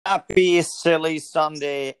Happy Silly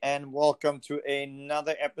Sunday and welcome to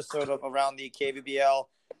another episode of Around the KBBL.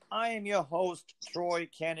 I am your host, Troy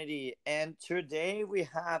Kennedy, and today we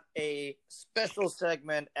have a special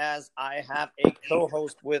segment as I have a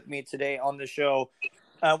co-host with me today on the show.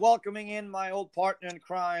 Welcoming in my old partner in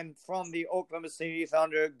crime from the Oklahoma City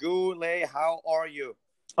Thunder, Goulet. How are you?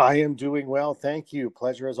 I am doing well. Thank you.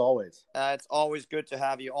 Pleasure as always. It's always good to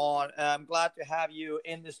have you on. I'm glad to have you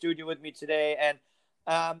in the studio with me today. And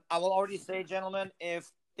I will already say, gentlemen,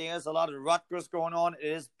 if there's a lot of Rutgers going on, it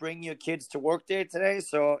is Bring Your Kids to Work Day today.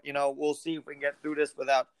 So, we'll see if we can get through this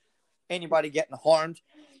without anybody getting harmed.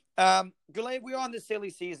 Goulet, we're on the silly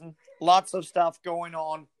season. Lots of stuff going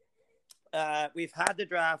on. We've had the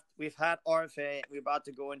draft. We've had RFA. We're about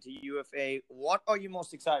to go into UFA. What are you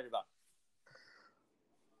most excited about?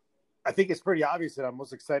 I think it's pretty obvious that I'm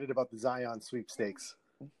most excited about the Zion sweepstakes.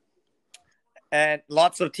 And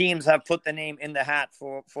lots of teams have put the name in the hat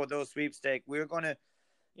for those sweepstakes. We're going to,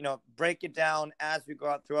 break it down as we go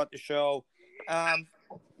out throughout the show.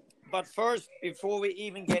 But first, before we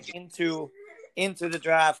even get into the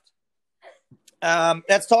draft,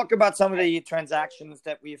 let's talk about some of the transactions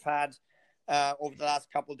that we've had over the last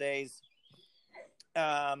couple of days.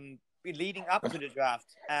 Leading up to the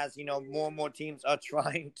draft, as more and more teams are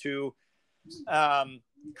trying to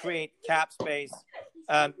create cap space.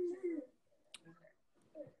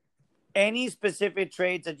 Any specific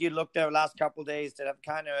trades that you looked at the last couple of days that have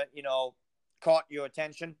kind of caught your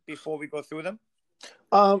attention before we go through them?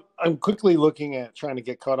 I'm quickly looking at trying to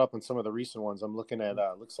get caught up on some of the recent ones. I'm looking at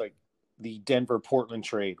looks like the Denver-Portland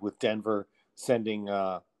trade with Denver sending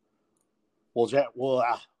Wolzaki.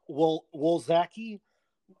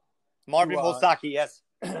 Marvin Wolzaki, yes.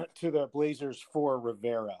 To the Blazers for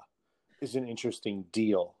Rivera is an interesting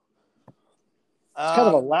deal. It's kind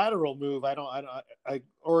of a lateral move.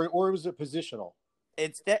 Or was it positional?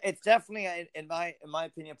 It's definitely, in my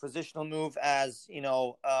opinion, a positional move. As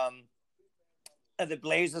the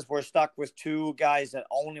Blazers were stuck with two guys that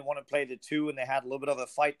only want to play the two, and they had a little bit of a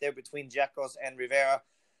fight there between Jekos and Rivera.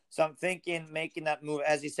 So I'm thinking making that move,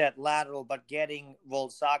 as you said, lateral, but getting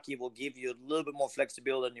Wolzaki will give you a little bit more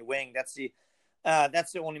flexibility on your wing. That's the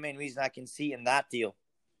only main reason I can see in that deal.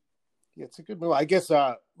 Yeah, it's a good move. I guess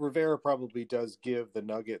Rivera probably does give the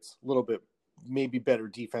Nuggets a little bit, maybe better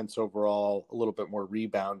defense overall, a little bit more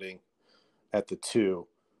rebounding at the two.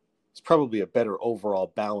 It's probably a better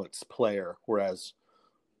overall balanced player, whereas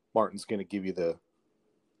Martin's going to give you the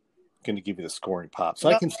scoring pop. So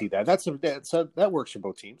I can see that. That works for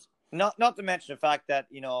both teams. Not to mention the fact that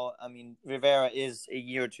Rivera is a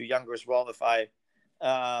year or two younger as well, if I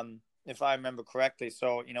remember correctly.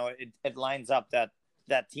 So it lines up that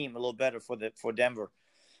team a little better for Denver.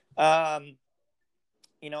 If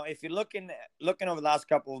you're looking over the last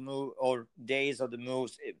couple of days of the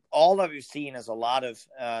moves, all that we've seen is a lot of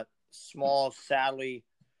small salary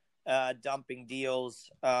dumping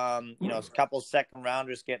deals. A couple second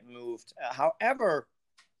rounders getting moved. However,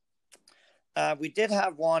 we did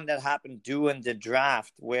have one that happened during the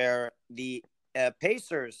draft where the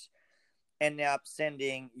Pacers ended up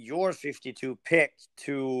sending your 52 pick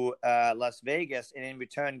to Las Vegas, and in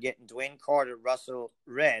return getting Dwayne Carter, Russell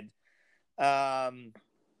Red. The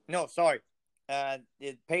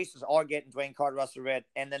Pacers are getting Dwayne Carter, Russell Red,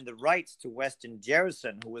 and then the rights to Weston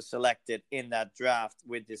Jerison, who was selected in that draft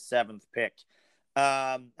with the 7th pick.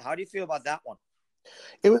 How do you feel about that one?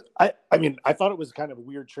 It was. I thought it was kind of a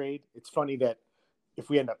weird trade. It's funny that if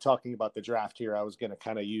we end up talking about the draft here, I was going to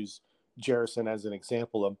kind of use Jerison as an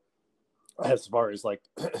example of, as far as like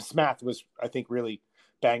Smath was, I think, really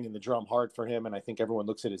banging the drum hard for him. And I think everyone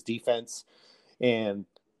looks at his defense, and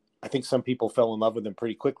I think some people fell in love with him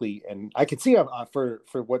pretty quickly. And I could see for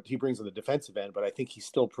what he brings on the defensive end, but I think he's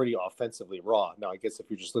still pretty offensively raw. Now, I guess if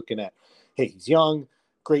you're just looking at, hey, he's young,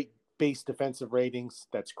 great base defensive ratings,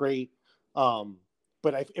 that's great.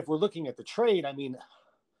 But if we're looking at the trade,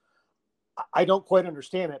 I don't quite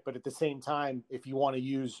understand it. But at the same time, if you want to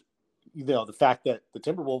use, the fact that the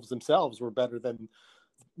Timberwolves themselves were better than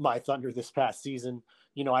my Thunder this past season,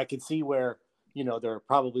 I can see where, they're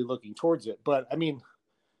probably looking towards it. But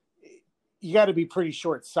you got to be pretty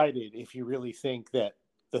short-sighted if you really think that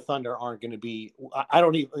the Thunder aren't going to be, I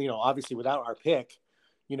don't even, obviously without our pick,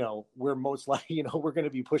 we're most likely, we're going to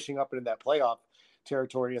be pushing up into that playoff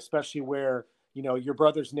territory, especially where, your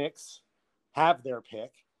brothers Knicks have their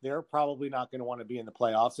pick. They're probably not going to want to be in the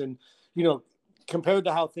playoffs. And, compared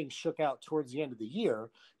to how things shook out towards the end of the year,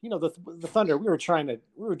 the Thunder, we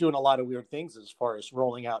were doing a lot of weird things as far as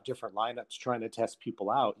rolling out different lineups, trying to test people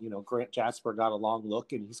out. Grant Jasper got a long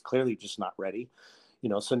look and he's clearly just not ready.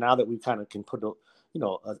 So now that we kind of can put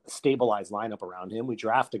a stabilized lineup around him. We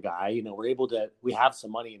draft a guy, we have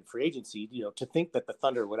some money in free agency, to think that the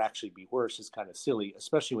Thunder would actually be worse is kind of silly,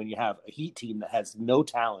 especially when you have a Heat team that has no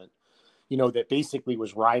talent, that basically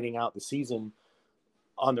was riding out the season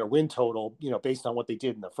on their win total, based on what they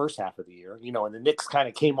did in the first half of the year, and the Knicks kind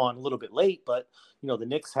of came on a little bit late, but, the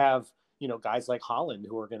Knicks have, guys like Holland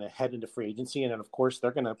who are going to head into free agency. And then, of course,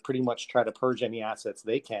 they're going to pretty much try to purge any assets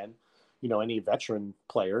they can, any veteran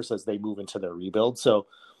players as they move into their rebuild. So,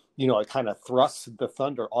 it kind of thrusts the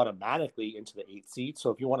Thunder automatically into the 8th seed.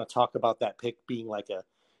 So if you want to talk about that pick being like a,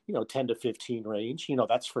 10 to 15 range,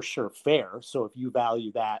 that's for sure fair. So if you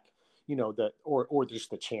value that, or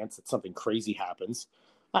just the chance that something crazy happens,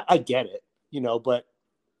 I get it, but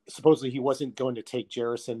supposedly he wasn't going to take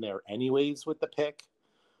Jerison there anyways with the pick.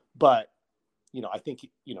 But, I think,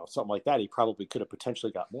 something like that, he probably could have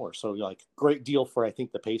potentially got more. So, great deal for, I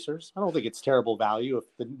think, the Pacers. I don't think it's terrible value if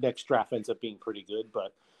the next draft ends up being pretty good.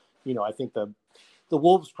 But, I think the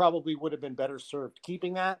Wolves probably would have been better served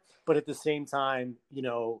keeping that. But at the same time,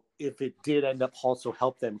 if it did end up also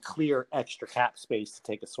help them clear extra cap space to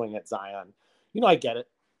take a swing at Zion, I get it.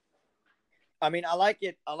 I mean, I like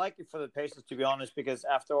it. I like it for the Pacers, to be honest, because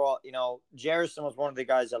after all, Jerison was one of the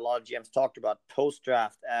guys that a lot of GMs talked about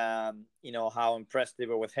post-draft, how impressed they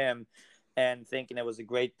were with him and thinking it was a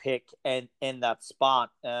great pick and in that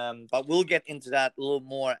spot. But we'll get into that a little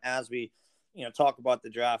more as we, talk about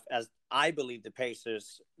the draft, as I believe the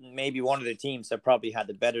Pacers, maybe one of the teams that probably had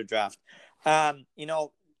the better draft.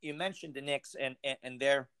 You mentioned the Knicks and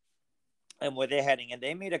where they're heading, and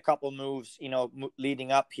they made a couple moves,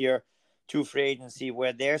 leading up here to free agency,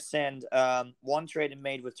 where they send one trade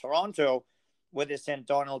made with Toronto, where they sent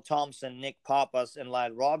Darnell Thompson, Nick Pappas, and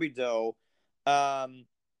Lad Robidoux,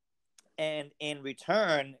 and in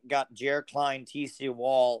return got Jer Klein, T.C.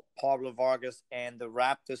 Wall, Pablo Vargas, and the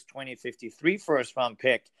Raptors 2053 first-round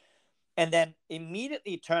pick, and then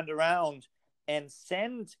immediately turned around and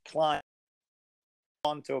sent Klein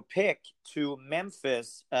onto a pick to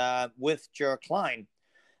Memphis with Jer Klein.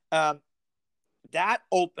 That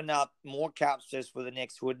opened up more cap space for the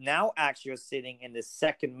Knicks, who are now actually sitting in the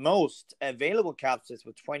second most available cap space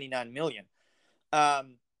with $29 million.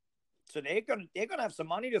 So they're gonna have some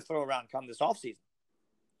money to throw around come this offseason.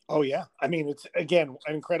 Oh yeah, I mean, it's again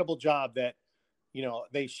an incredible job that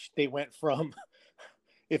they went from,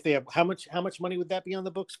 if they have how much money would that be on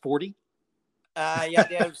the books? 40. Yeah,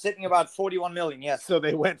 they're sitting about 41 million. Yes. So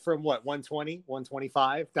they went from what, 120,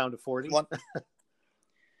 125 down to 40.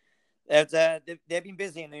 They've been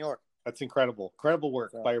busy in New York. That's incredible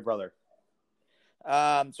work by your brother.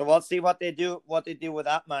 So we'll see what they do with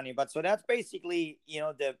that money. But so that's basically,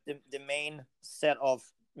 the main set of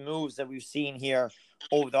moves that we've seen here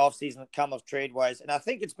over the offseason come of trade wise. And I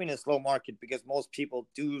think it's been a slow market because most people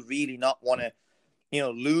do really not want to,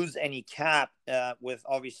 lose any cap with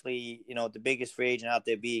obviously, the biggest free agent out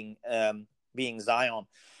there being Zion.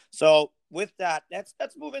 So with that, let's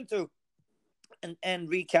move into and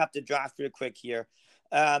recap the draft real quick here.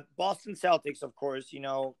 Boston Celtics, of course,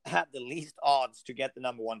 had the least odds to get the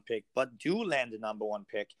number one pick, but do land the number one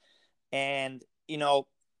pick. And,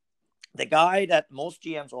 the guy that most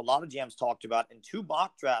GMs, or a lot of GMs talked about in 2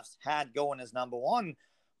 mock drafts had going as number one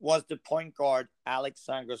was the point guard, Alex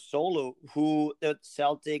Sangasolu, who the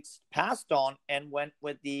Celtics passed on and went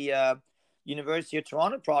with the University of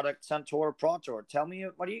Toronto product, Santoro Prator. Tell me,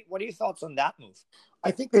 what are your thoughts on that move?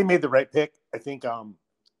 I think they made the right pick. I think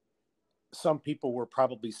some people were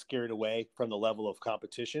probably scared away from the level of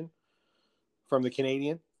competition from the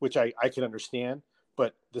Canadian, which I can understand,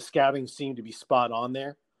 but the scouting seemed to be spot on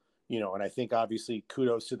there, and I think obviously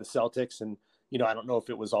kudos to the Celtics. And, I don't know if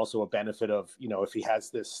it was also a benefit of, if he has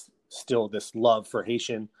this love for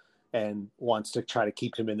Haitian and wants to try to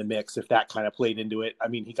keep him in the mix, if that kind of played into it. I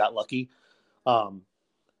mean, he got lucky.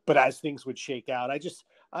 But as things would shake out,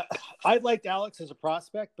 I liked Alex as a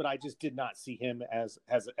prospect, but I just did not see him as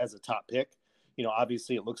a top pick.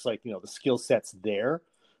 Obviously it looks like, the skill set's there,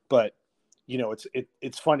 but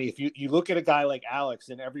it's funny if you look at a guy like Alex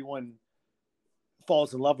and everyone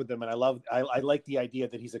falls in love with him. And I like the idea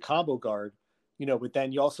that he's a combo guard, but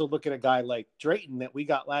then you also look at a guy like Drayton that we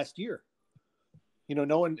got last year.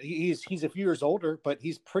 He's a few years older, but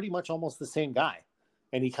he's pretty much almost the same guy.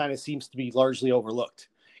 And he kind of seems to be largely overlooked.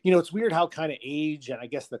 It's weird how kind of age and I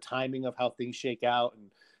guess the timing of how things shake out, and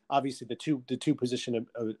obviously the two position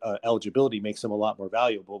eligibility makes them a lot more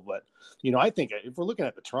valuable. But I think if we're looking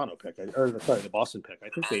at the Toronto pick, the Boston pick, I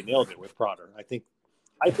think they nailed it with Prater. I think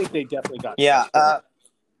they definitely got. Yeah.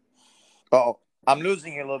 I'm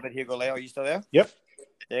losing you a little bit here, Goleo. Are you still there? Yep.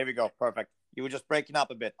 There we go. Perfect. You were just breaking up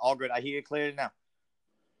a bit. All good. I hear you clearly now.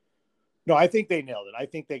 No, I think they nailed it. I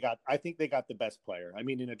think they got the best player. I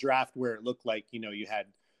mean, in a draft where it looked like, you had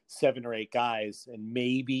 7 or 8 guys and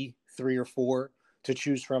maybe 3 or 4 to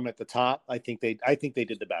choose from at the top, I think they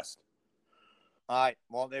did the best. All right.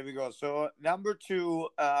 Well, there we go. So number 2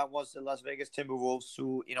 was the Las Vegas Timberwolves,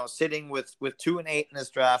 who sitting with 2-8 in this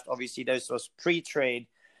draft. Obviously, this was pre-trade,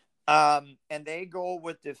 and they go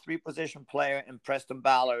with the 3-position player in Preston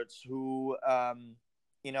Ballards, who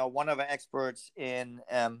one of our experts in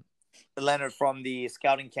Leonard from the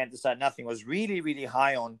Scouting Can't Decide Nothing was really, really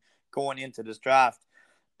high on going into this draft.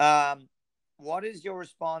 What is your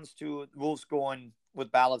response to Wolves going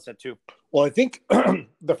with Ballards at 2? Well, I think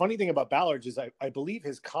the funny thing about Ballards is I believe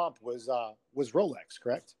his comp was Rolex,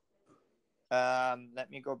 correct? Let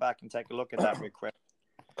me go back and take a look at that real quick.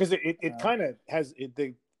 Because it kind of has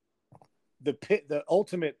the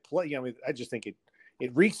ultimate play. I just think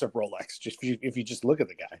it reeks of Rolex just if you just look at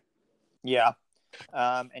the guy. Yeah.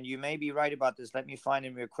 And you may be right about this. Let me find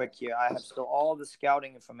him real quick here. I have still all the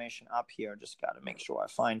scouting information up here. Just got to make sure I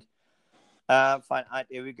find.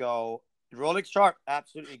 Here we go. Rolex sharp,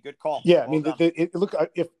 absolutely good call. Yeah, look,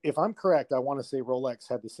 if I'm correct, I want to say Rolex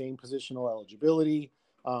had the same positional eligibility,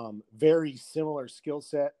 very similar skill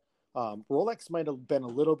set. Rolex might have been a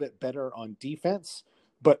little bit better on defense,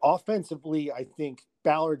 but offensively, I think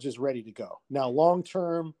Ballards is ready to go. Now, long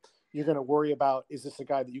term, you're going to worry about, is this a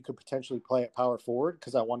guy that you could potentially play at power forward?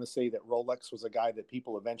 Because I want to say that Rolex was a guy that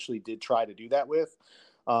people eventually did try to do that with.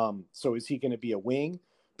 So is he going to be a wing?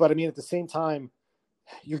 But I mean, at the same time,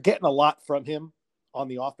 you're getting a lot from him on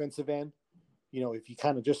the offensive end. If you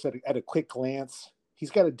kind of just at a quick glance, he's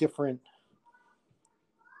got a different.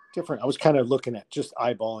 I was kind of looking at just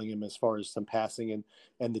eyeballing him as far as some passing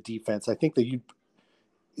and the defense. I think that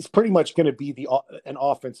he's pretty much going to be an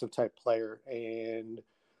offensive type player, and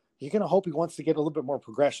you're going to hope he wants to get a little bit more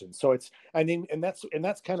progression. So that's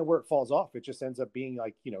kind of where it falls off. It just ends up being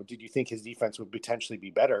like, did you think his defense would potentially be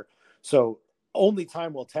better? So only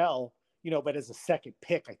time will tell. But as a second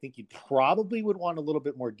pick, I think you probably would want a little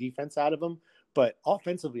bit more defense out of him. But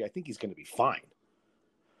offensively, I think he's going to be fine.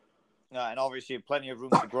 And obviously, plenty of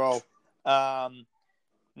room to grow.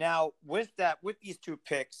 Now, with these 2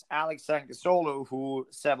 picks, Alex Sangasolo, who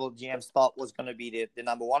several GMs thought was going to be the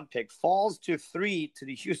number 1 pick, falls to 3 to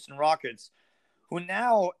the Houston Rockets, who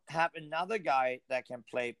now have another guy that can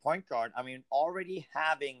play point guard. I mean, already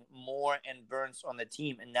having Moore and Burns on the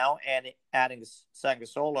team, and now adding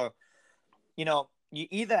Sangasolo. You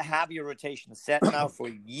either have your rotation set now for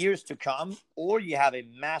years to come, or you have a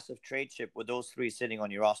massive trade chip with those 3 sitting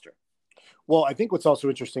on your roster. Well, I think what's also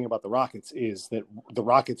interesting about the Rockets is that the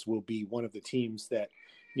Rockets will be one of the teams that,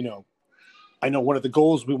 I know one of the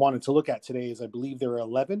goals we wanted to look at today is I believe there are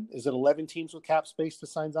 11. Is it 11 teams with cap space to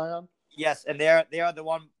sign Zion? Yes, and they're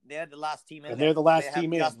the last team in. And they're the last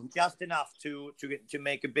team in. Just enough to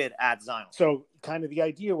make a bid at Zion. So kind of the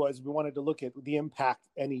idea was we wanted to look at the impact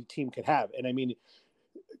any team could have. And I mean,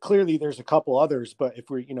 clearly there's a couple others, but if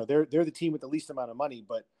we're, they're the team with the least amount of money,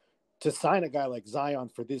 but to sign a guy like Zion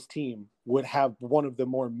for this team would have one of the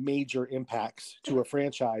more major impacts to a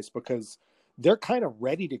franchise because they're kind of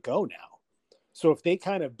ready to go now. So if they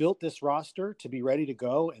kind of built this roster to be ready to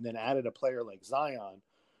go and then added a player like Zion,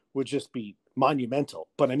 would just be monumental.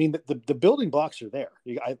 But I mean, the building blocks are there.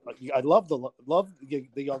 I love the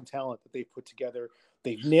young talent that they put together.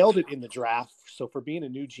 They've nailed it in the draft. So for being a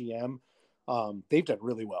new GM, they've done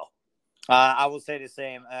really well. I will say the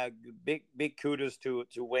same. Big kudos to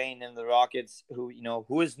Wayne and the Rockets, who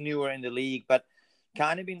is newer in the league, but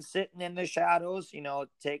kind of been sitting in the shadows,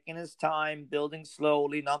 taking his time, building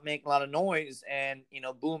slowly, not making a lot of noise, and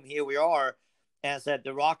boom, here we are. And said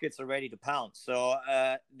the Rockets are ready to pounce. So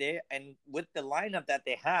and with the lineup that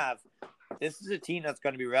they have, this is a team that's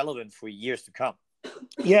going to be relevant for years to come.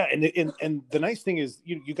 Yeah, and the nice thing is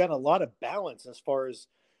you got a lot of balance as far as,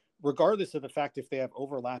 regardless of the fact if they have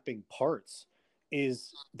overlapping parts,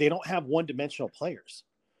 is they don't have one-dimensional players.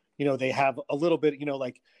 They have a little bit,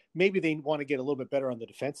 like maybe they want to get a little bit better on the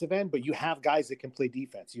defensive end, but you have guys that can play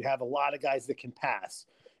defense. You have a lot of guys that can pass.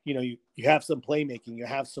 You have some playmaking, you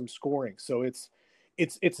have some scoring. So it's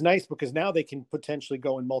nice because now they can potentially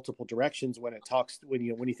go in multiple directions when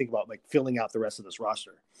you think about like filling out the rest of this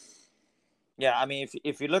roster. Yeah, I mean,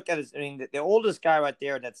 if you look at it, I mean, the oldest guy right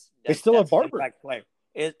there they still have Barber. Player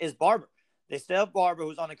is Barber. They still have Barber,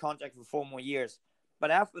 who's on a contract for 4 more years. But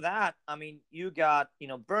after that, I mean, you got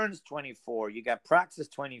Burns 24, you got Praxis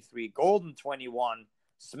 23, Golden 21.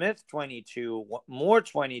 Smith 22, Moore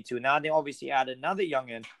 22. Now they obviously add another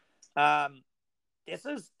youngin. This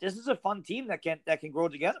is a fun team that can grow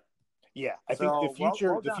together. Yeah, I think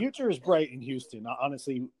the future is bright in Houston.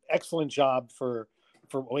 Honestly, excellent job for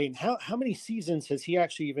for Wayne. How many seasons has he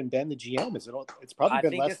actually even been the GM? It's probably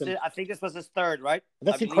been less than. I think this was his third, right?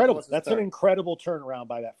 That's incredible. That's an incredible turnaround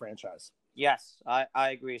by that franchise. Yes, I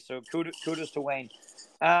agree. So kudos to Wayne.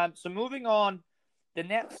 So moving on, the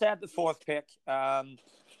Nets had the fourth pick.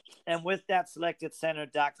 And with that selected center,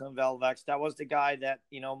 Declan Velvex, that was the guy that,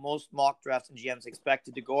 most mock drafts and GMs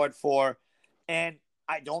expected to go out for. And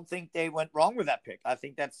I don't think they went wrong with that pick. I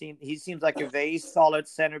think he seems like a very solid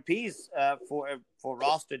centerpiece for a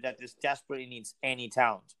roster that just desperately needs any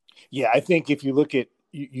talent. Yeah, I think if you look at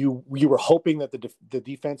you were hoping that the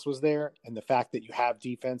defense was there, and the fact that you have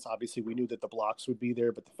defense, obviously we knew that the blocks would be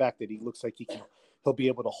there, but the fact that he looks like he'll be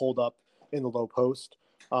able to hold up in the low post.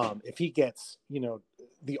 If he gets,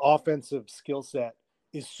 the offensive skill set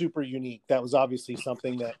is super unique. That was obviously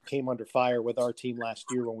something that came under fire with our team last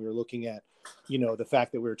year when we were looking at, the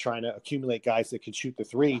fact that we were trying to accumulate guys that could shoot the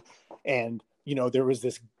three. And, there was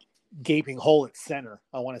this gaping hole at center.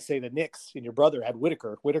 I want to say the Knicks and your brother had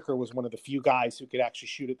Whitaker. Whitaker was one of the few guys who could actually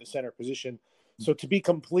shoot at the center position. So to be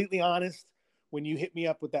completely honest, when you hit me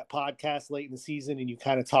up with that podcast late in the season and you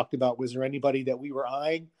kind of talked about, was there anybody that we were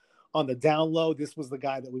eyeing on the down low? This was the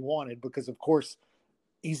guy that we wanted because, of course,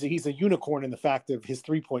 he's a unicorn in the fact of his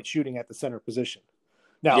 3-point shooting at the center position.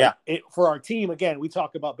 Now, for our team, again, we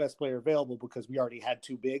talk about best player available because we already had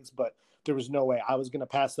 2 bigs, but there was no way I was going to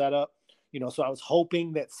pass that up. So I was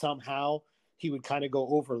hoping that somehow he would kind of go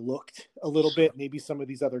overlooked a little bit. Maybe some of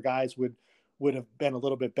these other guys would have been a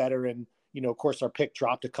little bit better. And, of course, our pick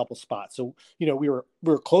dropped a couple spots. So, we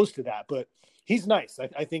were close to that, but he's nice.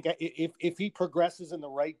 I think if he progresses in the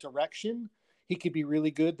right direction, he could be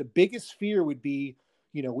really good. The biggest fear would be,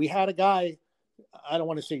 we had a guy, I don't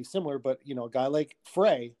want to say similar, but, a guy like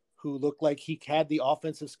Frey, who looked like he had the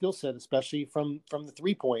offensive skill set, especially from the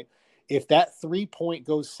 3-point. If that 3-point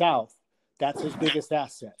goes south, that's his biggest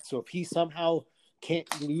asset. So if he somehow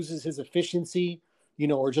loses his efficiency,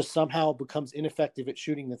 or just somehow becomes ineffective at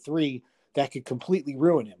shooting the 3, that could completely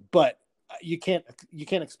ruin him. But you can't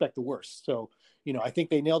expect the worst. So, I think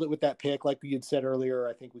they nailed it with that pick. Like we had said earlier,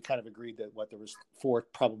 I think we kind of agreed that there was 4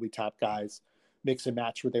 probably top guys, mix and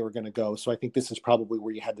match where they were going to go. So I think this is probably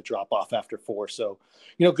where you had the drop off after 4. So,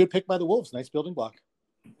 good pick by the Wolves. Nice building block.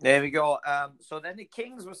 There we go. So then the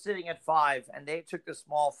Kings were sitting at 5, and they took the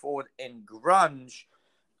small forward in Grunge.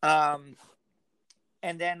 And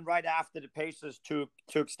then right after, the Pacers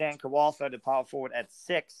took Stan Kowalski, the power forward, at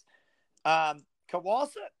 6.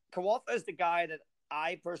 Kowalski is the guy that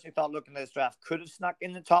I personally thought, looking at this draft, could have snuck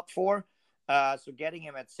in the top 4. So getting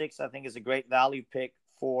him at 6, I think, is a great value pick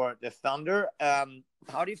for the Thunder.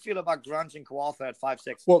 How do you feel about Grunge and Kowalski at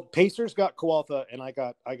 5-6? Well, Pacers got Kowalski, and I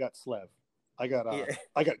got Slev. I got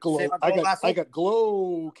Glow. I got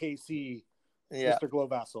Glow KC. Yeah. Mr. Glow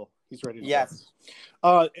Vassal. He's ready to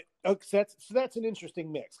go. So that's an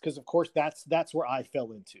interesting mix because, of course, that's where I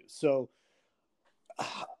fell into. So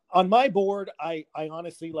on my board, I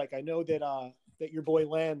honestly, I know that that your boy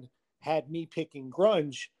Len had me picking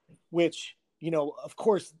Grunge, which, of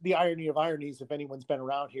course, the irony of ironies, if anyone's been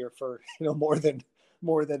around here for, more than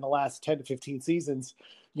the last 10 to 15 seasons,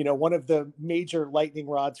 one of the major lightning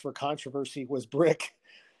rods for controversy was Brick,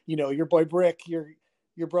 your boy Brick,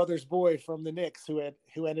 your brother's boy from the Knicks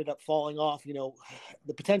who ended up falling off.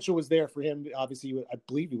 The potential was there for him. Obviously, I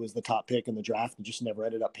believe he was the top pick in the draft and just never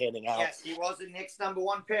ended up panning out. Yes, he was the Knicks' number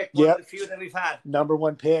 1 pick. One of the few that we've had. Number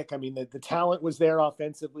 1 pick. I mean, the talent was there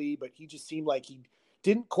offensively, but he just seemed like he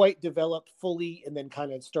didn't quite develop fully and then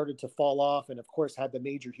kind of started to fall off. And of course had the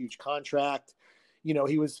major, huge contract.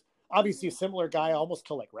 He was obviously a similar guy almost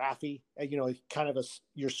to like Rafi, kind of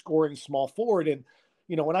your scoring small forward. And,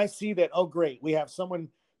 when I see that, oh, great, we have someone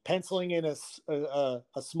penciling in a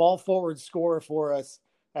small forward scorer for us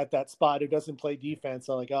at that spot who doesn't play defense.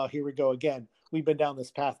 I'm like, oh, here we go again. We've been down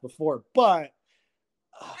this path before. But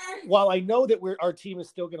while I know that our team is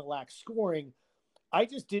still going to lack scoring, I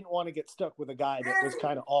just didn't want to get stuck with a guy that was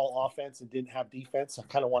kind of all offense and didn't have defense. I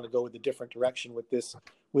kind of want to go with a different direction with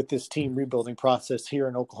this team rebuilding process here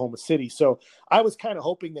in Oklahoma City. So I was kind of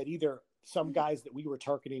hoping that either some guys that we were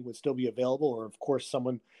targeting would still be available, or of course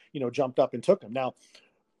someone, jumped up and took him. Now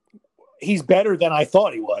he's better than I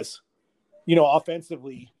thought he was,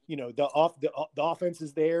 offensively, the offense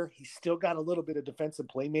is there. He's still got a little bit of defensive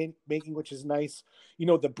playmaking, which is nice.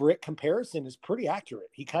 The Brick comparison is pretty accurate.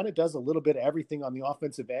 He kind of does a little bit of everything on the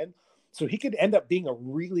offensive end. So he could end up being a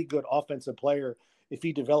really good offensive player if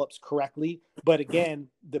he develops correctly. But again,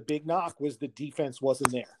 the big knock was the defense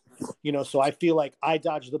wasn't there. So I feel like I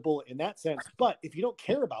dodged the bullet in that sense. But if you don't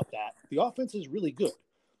care about that, the offense is really good.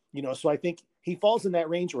 So I think he falls in that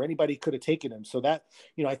range where anybody could have taken him. So that,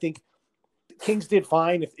 I think Kings did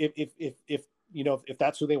fine. If if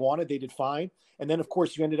that's who they wanted, they did fine. And then, of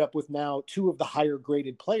course, you ended up with now two of the higher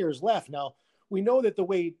graded players left. Now, we know that the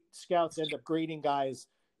way scouts end up grading guys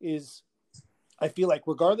is, I feel like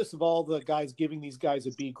regardless of all the guys giving these guys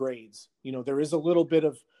a B grades, there is a little bit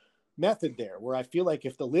of method there where I feel like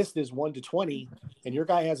if the list is 1 to 20 and your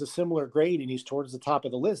guy has a similar grade and he's towards the top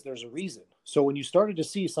of the list, there's a reason. So when you started to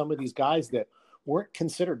see some of these guys that weren't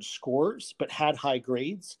considered scorers but had high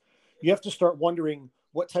grades, you have to start wondering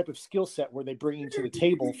what type of skill set were they bringing to the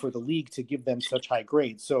table for the league to give them such high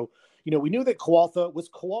grades. So, we knew that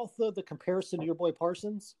Kowaltha the comparison to your boy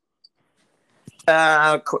Parsons?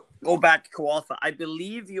 Go back to Kowaltha. I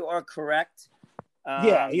believe you are correct.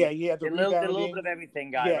 Yeah. The little bit of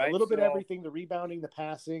everything guy, right? A little bit of everything, the rebounding, the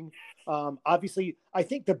passing. Obviously, I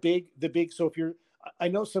think the big, so I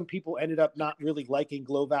know some people ended up not really liking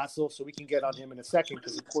Glo Vassell, so we can get on him in a second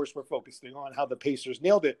because, of course, we're focusing on how the Pacers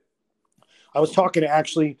nailed it. I was talking to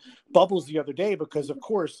actually Bubbles the other day because, of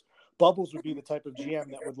course, Bubbles would be the type of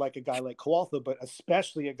GM that would like a guy like Kowaltha, but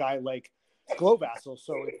especially a guy like Glo Vassell.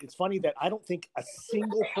 So it's funny that I don't think a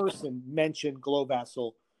single person mentioned Glo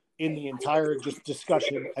Vassell in the entire just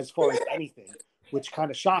discussion as far as anything, which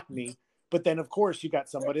kind of shocked me. But then, of course, you got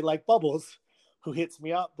somebody like Bubbles who hits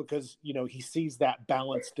me up because, he sees that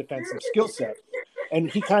balanced defensive skill set. And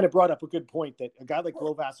he kind of brought up a good point that a guy like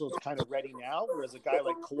Glo Vassell is kind of ready now, whereas a guy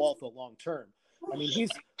like Kowaltha long-term. I mean,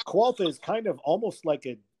 Kowaltha is kind of almost like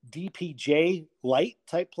a DPJ light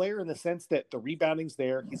type player in the sense that the rebounding's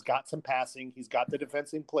there. He's got some passing. He's got the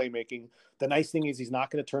defensive playmaking. The nice thing is he's not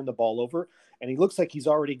going to turn the ball over. And he looks like he's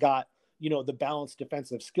already got, the balanced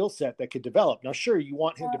defensive skill set that could develop. Now, sure, you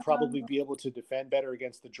want him to probably be able to defend better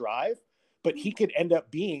against the drive, but he could end up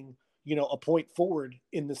being, a point forward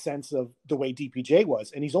in the sense of the way DPJ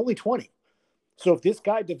was. And he's only 20. So if this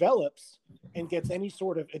guy develops and gets any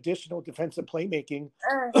sort of additional defensive playmaking,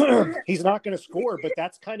 he's not going to score. But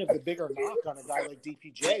that's kind of the bigger knock on a guy like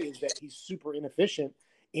DPJ is that he's super inefficient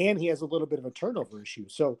and he has a little bit of a turnover issue.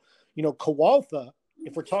 So, Kowaltha,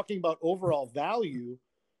 if we're talking about overall value,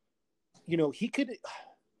 he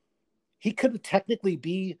could technically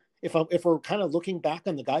be, if we're kind of looking back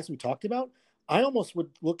on the guys we talked about, I almost would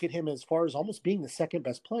look at him as far as almost being the second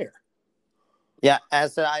best player. Yeah,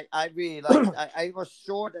 as I really like. I was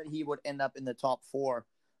sure that he would end up in the top 4.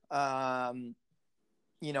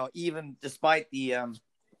 Even despite the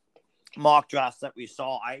mock drafts that we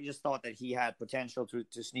saw, I just thought that he had potential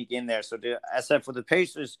to sneak in there. So, as I said, for the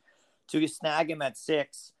Pacers to snag him at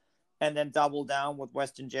 6 and then double down with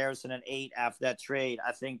Weston Jefferson at 8 after that trade,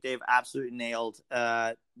 I think they've absolutely nailed.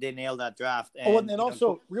 They nailed that draft. And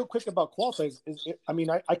also, real quick about Kowaltha is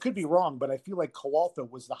I could be wrong, but I feel like Kowaltha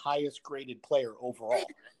was the highest graded player overall,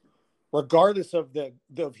 regardless of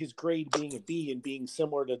his grade being a B and being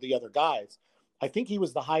similar to the other guys. I think he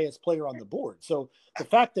was the highest player on the board. So the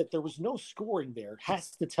fact that there was no scoring there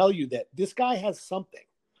has to tell you that this guy has something.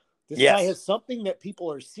 This guy has something that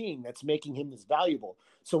people are seeing that's making him this valuable.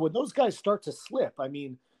 So when those guys start to slip,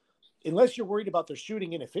 unless you're worried about their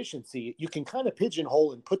shooting inefficiency, you can kind of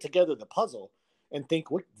pigeonhole and put together the puzzle and think,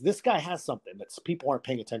 this guy has something that people aren't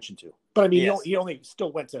paying attention to. But he only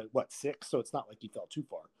still went to 6, so it's not like he fell too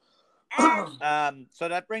far. So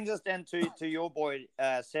that brings us then to your boy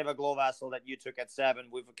Seva Glo Vassell that you took at 7.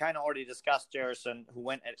 We've kind of already discussed Jefferson, who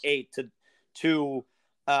went at 8 to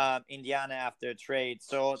Indiana after a trade.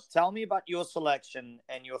 So tell me about your selection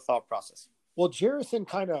and your thought process. Well, Jefferson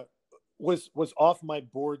kind of was off my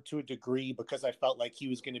board to a degree because I felt like he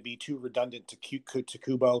was going to be too redundant to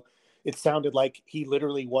Kubo. It sounded like he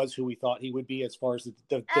literally was who we thought he would be as far as the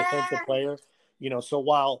defensive player. So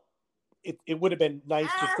while it would have been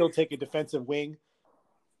nice to still take a defensive wing,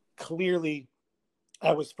 clearly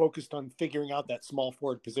I was focused on figuring out that small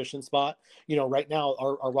forward position spot. Right now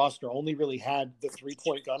our roster only really had the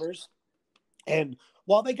 3-point gunners. And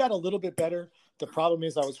while they got a little bit better, the problem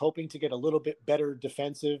is I was hoping to get a little bit better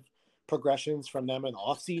defensive progressions from them in the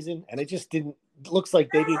offseason, and it just didn't. Looks like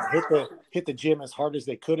they didn't hit the gym as hard as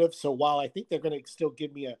they could have. So while I think they're going to still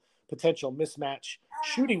give me a potential mismatch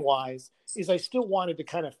shooting wise, is I still wanted to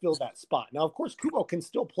kind of fill that spot. Now, of course, Kubo can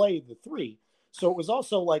still play the 3, so it was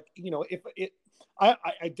also like I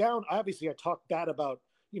talked bad about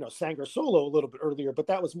Sangarsolo a little bit earlier, but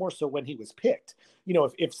that was more so when he was picked.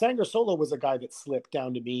 If Sangarsolo was a guy that slipped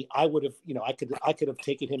down to me, I would have, I could have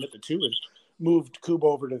taken him at the 2 and moved Kubo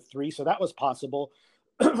over to 3. So that was possible.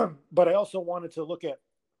 But I also wanted to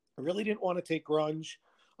I really didn't want to take Grunge.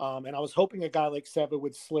 And I was hoping a guy like Seva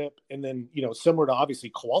would slip. And then, similar to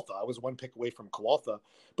obviously Kowaltha, I was 1 pick away from Kowaltha.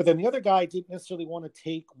 But then the other guy I didn't necessarily want to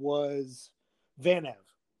take was Van Ev.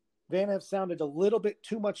 Van Ev sounded a little bit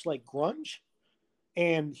too much like Grunge.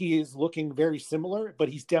 and he is looking very similar, but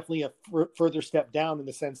he's definitely a further step down in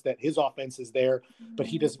the sense that his offense is there, but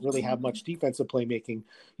he doesn't really have much defensive playmaking.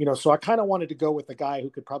 So I kind of wanted to go with a guy who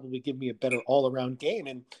could probably give me a better all-around game,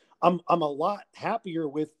 and I'm a lot happier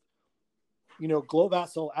with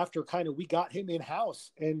Glovasel after kind of we got him in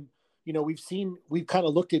house, and we've kind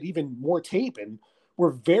of looked at even more tape, and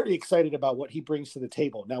we're very excited about what he brings to the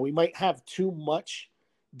table. Now we might have too much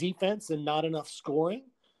defense and not enough scoring.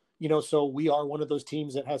 So we are one of those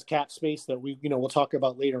teams that has cap space that we'll talk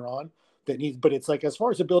about later on that needs, but it's like, as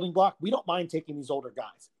far as a building block, we don't mind taking these older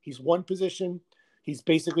guys. He's one position. He's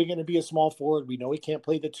basically going to be a small forward. We know he can't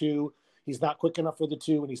play the 2. He's not quick enough for the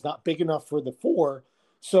 2, and he's not big enough for the 4.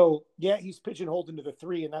 So yeah, he's pigeonholed into the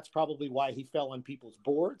 3, and that's probably why he fell on people's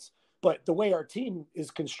boards. But the way our team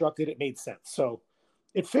is constructed, it made sense. So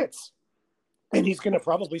it fits, and he's going to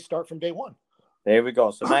probably start from day one. There we go.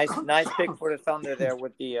 So nice pick for the Thunder there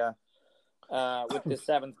with the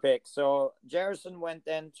 7th pick. So Jerison went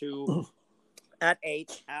then to at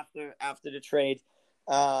 8 after the trade.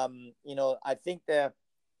 I think as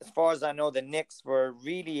far as I know, the Knicks were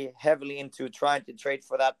really heavily into trying to trade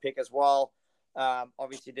for that pick as well.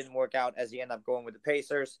 Obviously, it didn't work out as he ended up going with the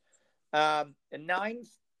Pacers. The 9th,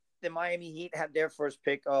 the Miami Heat had their first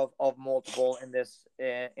pick of multiple in this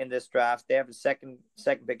draft. They have the second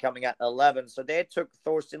pick coming at 11. So they took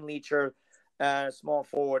Thorsten Leacher, small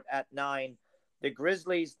forward, at 9. The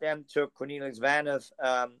Grizzlies then took Cornelius Vanef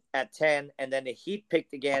at 10, and then the Heat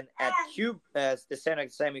picked again at the center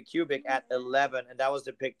Samuel Kubik at 11, and that was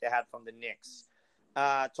the pick they had from the Knicks.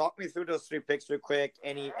 Talk me through those 3 picks real quick.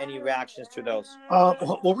 Any reactions to those?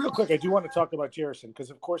 Well, real quick, I do want to talk about Jerison because,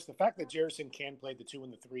 of course, the fact that Jerison can play the 2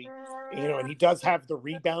 and the 3, and he does have the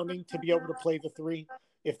rebounding to be able to play the 3.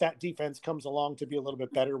 If that defense comes along to be a little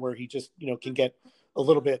bit better, where he just can get a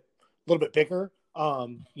little bit bigger,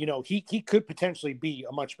 he could potentially be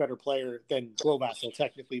a much better player than Glovasel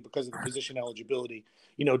technically because of the position eligibility.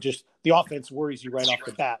 Just the offense worries you right off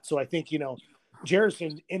the bat. So I think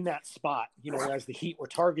Jerison in that spot, as the Heat were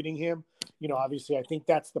targeting him, obviously I think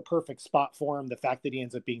that's the perfect spot for him. The fact that he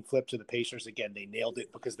ends up being flipped to the Pacers again, they nailed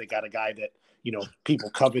it because they got a guy that, people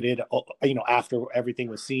coveted, after everything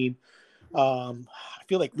was seen. I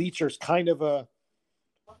feel like Leacher was kind of a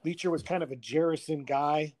Jerison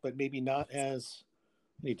guy, but maybe not as.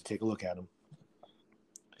 I need to take a look at him.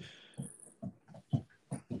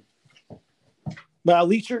 Now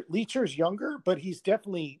Leacher's younger, but he's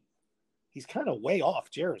kind of way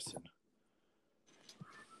off Jerison.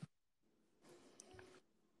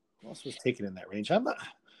 Who else was taken in that range? I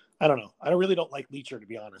don't know. I really don't like Leacher, to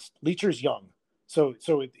be honest. Leacher's young, so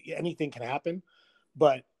anything can happen.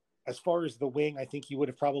 But as far as the wing, I think he would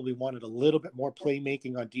have probably wanted a little bit more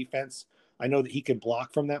playmaking on defense. I know that he can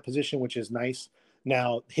block from that position, which is nice.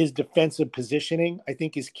 Now, his defensive positioning, I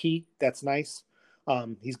think, is key. That's nice.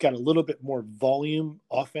 He's got a little bit more volume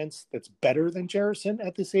offense that's better than Jerison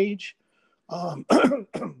at this age.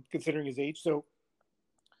 Considering his age. So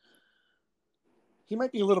he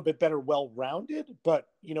might be a little bit better well-rounded, but,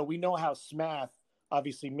 we know how Smath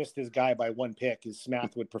obviously missed his guy by 1 pick.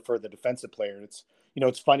 Smath would prefer the defensive player.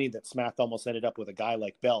 It's funny that Smath almost ended up with a guy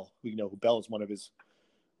like Bell, who Bell is one of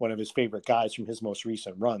his favorite guys from his most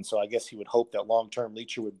recent run. So I guess he would hope that long-term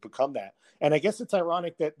Leacher would become that. And I guess it's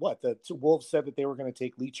ironic that the Wolves said that they were going to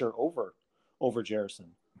take Leacher over Jerison.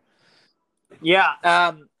 Yeah,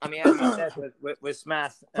 as you said with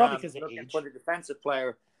Smath, probably because of looking age. for the defensive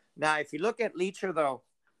player. Now, if you look at Leacher, though,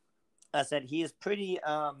 I said he is pretty.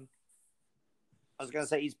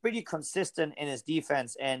 He's pretty consistent in his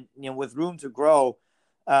defense, and with room to grow,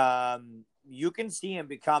 you can see him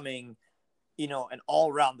becoming, an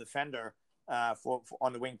all-round defender for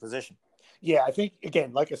on the wing position. Yeah, I think,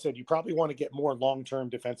 again, like I said, you probably want to get more long-term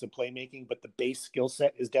defensive playmaking, but the base skill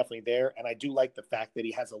set is definitely there. And I do like the fact that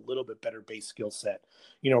he has a little bit better base skill set,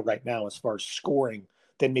 right now as far as scoring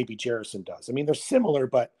than maybe Jerison does. I mean, they're similar,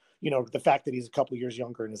 but, the fact that he's a couple years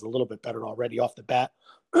younger and is a little bit better already off the bat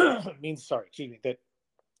means, that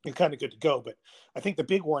you're kind of good to go. But I think the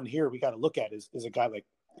big one here we got to look at is a guy like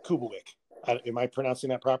Kubik. Am I pronouncing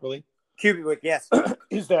that properly? Kubik, yes.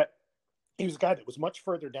 Is that he was a guy that was much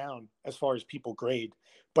further down as far as people grade,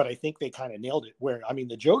 but I think they kind of nailed it. Where,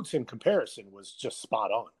 the Jodson comparison was just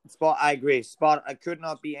spot on. I agree. I could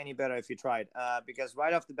not be any better if you tried. Because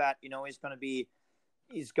right off the bat, he's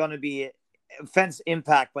going to be offense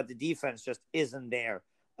impact, but the defense just isn't there,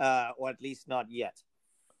 or at least not yet.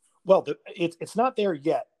 Well, it's not there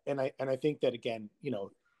yet, and I think that, again,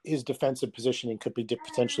 his defensive positioning could be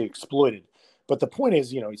potentially exploited. But the point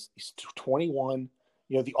is, he's 21.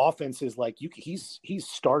 The offense is like he's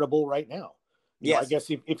startable right now. I guess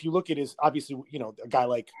if you look at his, obviously, a guy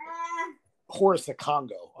like Horace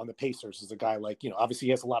Okongo on the Pacers is a guy like, obviously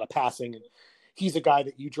he has a lot of passing. And he's a guy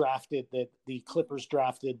that you drafted, that the Clippers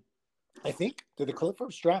drafted. I think, did the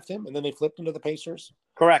Clippers draft him and then they flipped him to the Pacers?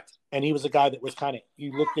 Correct. And he was a guy that was kind of,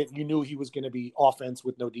 you knew he was going to be offense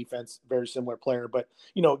with no defense, very similar player. But,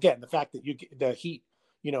 again, the fact that the Heat,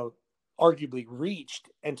 arguably reached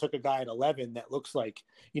and took a guy at 11 that looks like,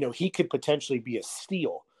 he could potentially be a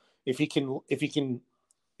steal if he can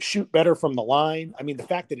shoot better from the line. I mean, the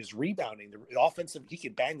fact that his rebounding, the offensive, he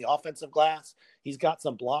can bang the offensive glass. He's got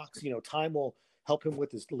some blocks. Time will help him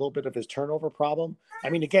with a little bit of his turnover problem. I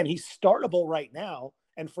mean, again, he's startable right now.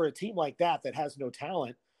 And for a team like that has no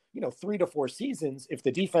talent, 3 to 4 seasons, if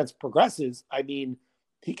the defense progresses, I mean,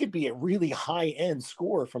 he could be a really high-end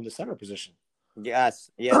scorer from the center position. Yes,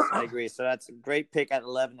 I agree. So that's a great pick at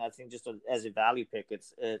 11. I think just as a value pick,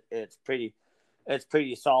 it's pretty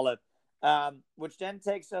solid. Which then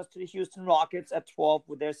takes us to the Houston Rockets at 12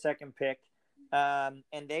 with their second pick. And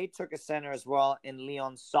they took a center as well in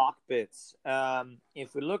Leon Sockbits.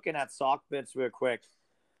 If we're looking at Sockbits real quick,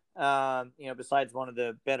 besides one of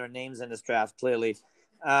the better names in this draft, clearly,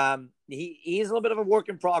 he's a little bit of a work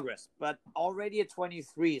in progress, but already at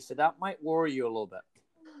 23, so that might worry you a little bit.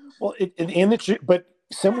 Well, but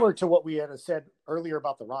similar to what we had said earlier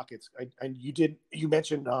about the Rockets, and you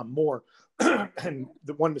mentioned Moore, and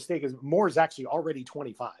the one mistake is Moore is actually already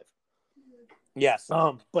 25. Yes.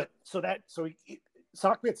 But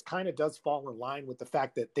Sockbits kind of does fall in line with the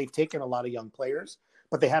fact that they've taken a lot of young players,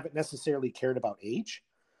 but they haven't necessarily cared about age,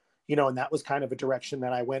 and that was kind of a direction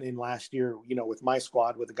that I went in last year, with my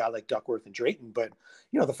squad with a guy like Duckworth and Drayton. But,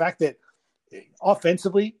 the fact that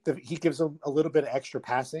offensively, he gives them a little bit of extra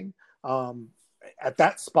passing. At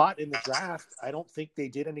that spot in the draft, I don't think they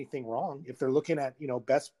did anything wrong. If they're looking at,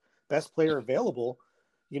 best player available,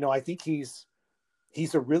 I think he's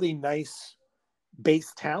a really nice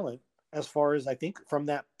base talent as far as I think from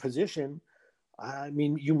that position. I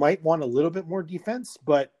mean, you might want a little bit more defense,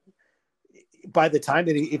 but by the time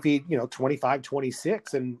that if he 25,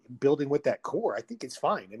 26 and building with that core, I think it's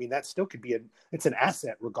fine. I mean, that still could be it's an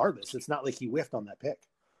asset regardless. It's not like he whiffed on that pick.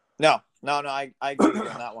 No, I agree with you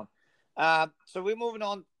on that one. So we're moving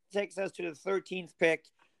on, takes us to the 13th pick,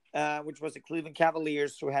 which was the Cleveland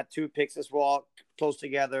Cavaliers, who had 2 picks as well, close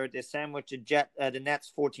together. They sandwiched the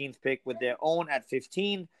Nets 14th pick with their own at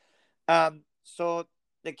 15. So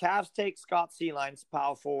the Cavs take Scott Seelines,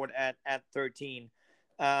 power forward, at 13.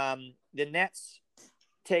 The Nets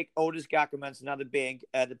take Otis Gackermans, another big,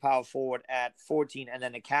 the power forward, at 14. And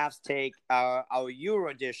then the Cavs take our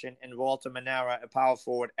Euro edition and Walter Manara, a power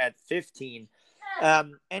forward, at 15.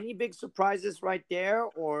 Any big surprises right there,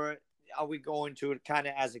 or are we going to it kind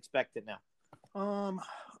of as expected now? I'm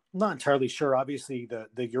not entirely sure. Obviously,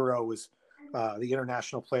 the Euro was the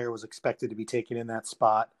international player was expected to be taken in that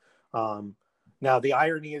spot. Now, the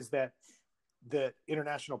irony is that the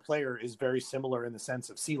international player is very similar in the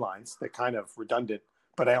sense of Seelines, that kind of redundant.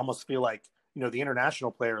 But I almost feel like, the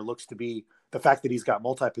international player looks to be the fact that he's got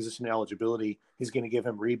multi-position eligibility. He's going to give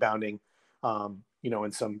him rebounding, and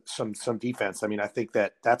some defense. I mean, I think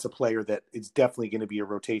that's a player that is definitely going to be a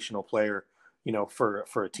rotational player, for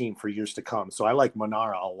a team for years to come. So I like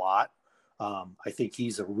Manara a lot. I think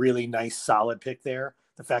he's a really nice, solid pick there.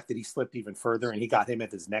 The fact that he slipped even further and he got him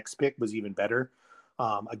at his next pick was even better.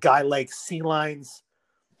 A guy like Seelines,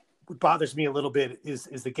 what bothers me a little bit is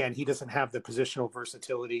again, he doesn't have the positional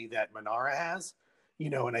versatility that Manara has,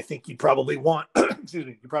 and I think you probably want,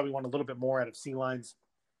 you probably want a little bit more out of Seelines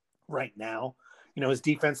right now. His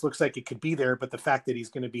defense looks like it could be there, but the fact that he's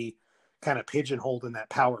going to be kind of pigeonholed in that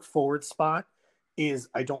power forward spot is,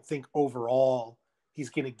 I don't think overall he's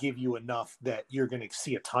going to give you enough that you're going to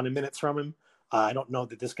see a ton of minutes from him. I don't know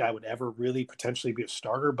that this guy would ever really potentially be a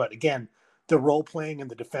starter, but again, the role playing and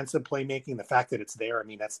the defensive playmaking, the fact that it's there, I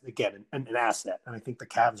mean, that's again an asset. And I think the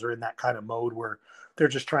Cavs are in that kind of mode where they're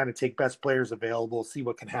just trying to take best players available, see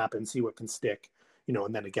what can happen, see what can stick,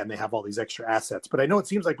 and then again, they have all these extra assets. But I know it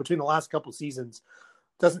seems like between the last couple of seasons,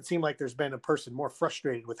 doesn't seem like there's been a person more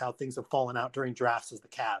frustrated with how things have fallen out during drafts as the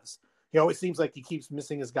Cavs. He always seems like he keeps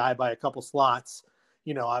missing his guy by a couple slots.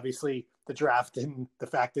 Obviously the draft and the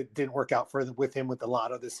fact that it didn't work out with him with the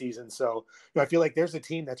lotto this season. So I feel like there's a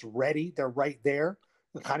team that's ready. They're right there.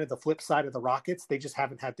 Kind of the flip side of the Rockets. They just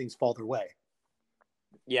haven't had things fall their way.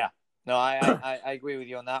 Yeah. No, I agree with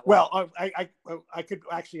you on that one. Well, I could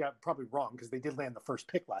actually, I'm probably wrong because they did land the first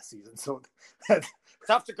pick last season. So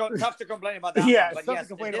tough to complain about that. Yeah, one, it's tough to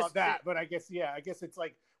complain about that. But I guess it's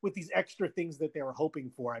like with these extra things that they were hoping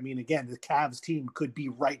for. I mean, again, the Cavs team could be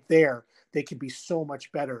right there. They could be so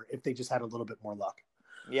much better if they just had a little bit more luck.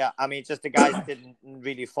 Yeah, I mean, just the guys didn't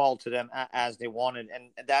really fall to them as they wanted, and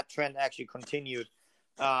that trend actually continued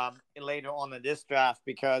later on in this draft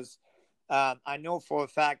because I know for a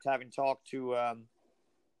fact, having talked to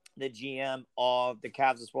the GM of the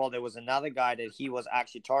Cavs as well, there was another guy that he was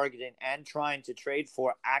actually targeting and trying to trade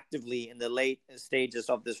for actively in the late stages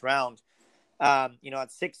of this round.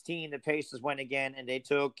 At 16, the Pacers went again, and they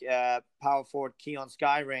took power forward Keon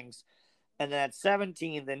Skyrings. And then at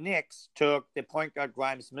 17, the Knicks took the point guard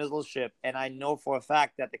Grimes Middleship. And I know for a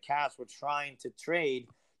fact that the Cavs were trying to trade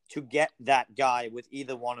to get that guy with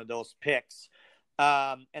either one of those picks.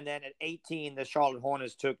 And then at 18, the Charlotte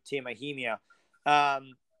Hornets took Tima Hemia.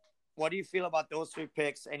 What do you feel about those three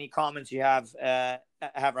picks? Any comments you have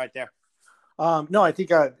right there? No, I think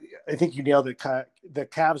you nailed it. The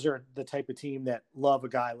Cavs are the type of team that love a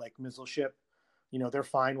guy like Middleship. They're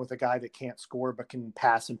fine with a guy that can't score but can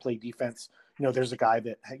pass and play defense. There's a guy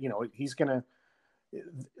that, he's going to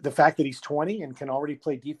 – the fact that he's 20 and can already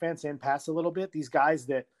play defense and pass a little bit, these guys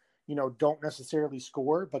that, don't necessarily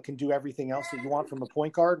score but can do everything else that you want from a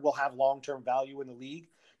point guard will have long-term value in the league.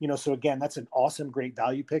 So again, that's an awesome, great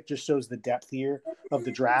value pick. Just shows the depth here of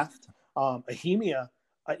the draft. Ahemia,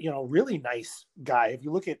 really nice guy.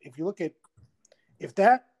 If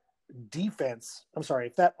that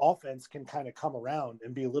offense can kind of come around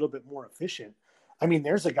and be a little bit more efficient, I mean,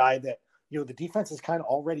 there's a guy that, the defense is kind of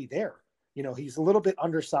already there. He's a little bit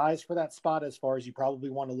undersized for that spot as far as you probably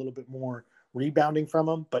want a little bit more rebounding from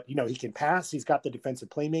him, but he can pass. He's got the defensive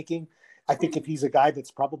playmaking. I think if he's a guy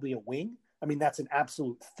that's probably a wing, I mean, that's an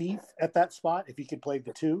absolute thief at that spot if he could play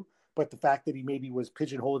the two. But the fact that he maybe was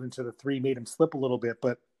pigeonholed into the three made him slip a little bit.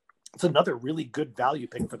 But it's another really good value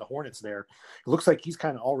pick for the Hornets there. It looks like he's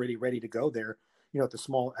kind of already ready to go there, at the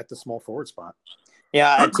small forward spot.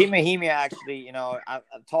 Yeah, Tima Hemia actually,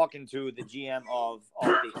 I'm talking to the GM of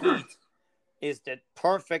the Heat, is the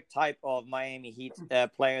perfect type of Miami Heat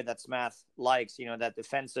player that Smith likes, that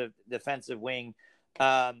defensive wing.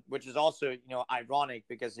 Which is also, ironic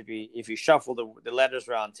because if you shuffle the letters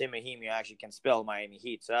around, Tima Hemia actually can spell Miami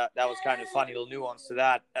Heat. So that was kind of funny little nuance to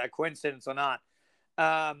that, coincidence or not.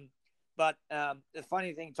 But the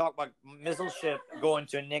funny thing, talk about Middleship going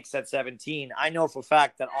to Knicks at 17. I know for a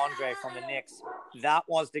fact that Andre from the Knicks, that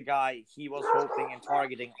was the guy he was hoping and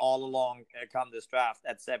targeting all along come this draft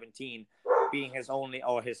at 17, being his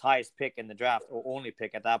highest pick in the draft, or only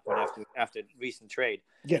pick at that point after recent trade.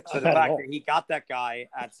 Yeah, so the fact that he got that guy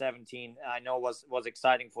at 17, I know was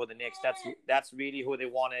exciting for the Knicks. That's really who they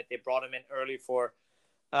wanted. They brought him in early for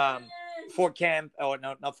camp, or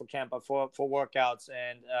no, not for camp, but for workouts,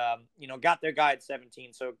 and got their guy at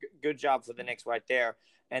 17. So good job for the Knicks right there.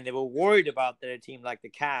 And they were worried about that a team like the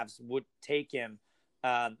Cavs would take him,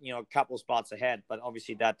 a couple spots ahead, but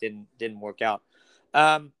obviously that didn't work out.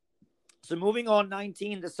 So moving on,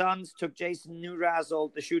 19, the Suns took Jason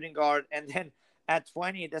Newrazzle, the shooting guard, and then at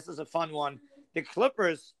 20, this is a fun one. The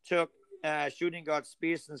Clippers took shooting guard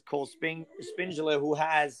Spearson's Cole Spingler, who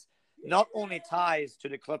has not only ties to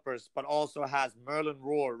the Clippers, but also has Merlin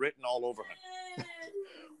Roar written all over him.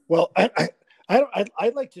 Well,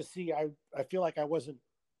 I'd like to see. I feel like I wasn't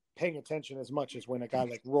paying attention as much as when a guy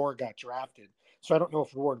like Roar got drafted. So I don't know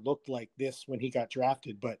if Roar looked like this when he got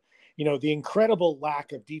drafted, but the incredible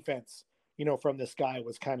lack of defense, from this guy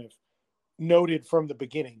was kind of noted from the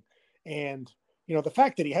beginning. And the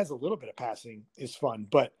fact that he has a little bit of passing is fun,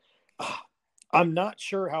 but I'm not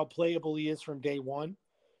sure how playable he is from day one.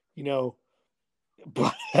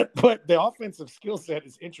 But the offensive skill set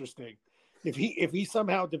is interesting. If he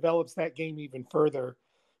somehow develops that game even further,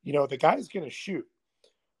 the guy's going to shoot.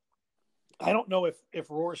 I don't know if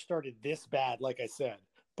Roar started this bad, like I said,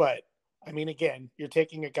 but I mean, again, you're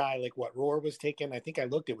taking a guy like what Roar was taken. I think I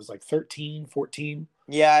looked, it was like 13, 14.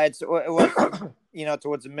 Yeah, it was,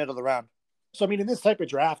 towards the middle of the round. So, I mean, in this type of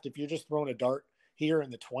draft, if you're just throwing a dart here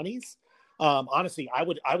in the 20s, honestly, I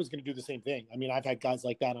was going to do the same thing. I mean, I've had guys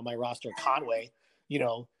like that on my roster. Conway,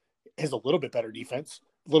 has a little bit better defense,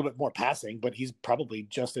 a little bit more passing, but he's probably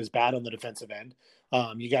just as bad on the defensive end.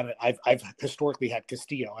 I've historically had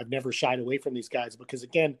Castillo. I've never shied away from these guys because,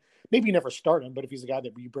 again, maybe you never start him, but if he's a guy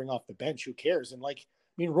that you bring off the bench, who cares? And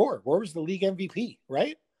Roar was the league MVP,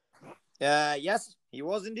 right? Yes, he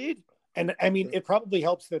was indeed. And I mean, it probably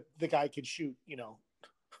helps that the guy could shoot,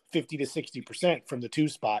 50 to 60% from the two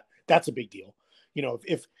spot. That's a big deal.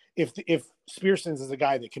 If Spearson's is a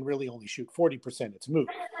guy that can really only shoot 40%, it's moot.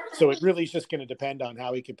 So it really is just going to depend on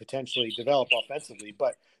how he could potentially develop offensively.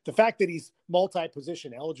 But the fact that he's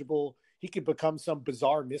multi-position eligible, he could become some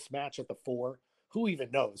bizarre mismatch at the 4. Who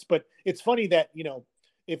even knows? But it's funny that,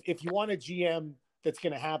 if you want a GM that's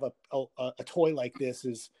going to have a toy like this,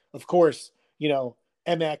 is, of course,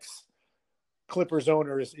 MX Clippers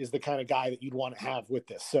owner is the kind of guy that you'd want to have with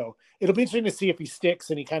this. So it'll be interesting to see if he sticks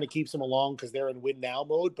and he kind of keeps him along because they're in win now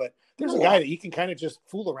mode. But there's a guy that he can kind of just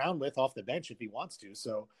fool around with off the bench if he wants to.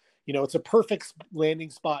 So, it's a perfect landing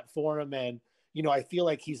spot for him. And, I feel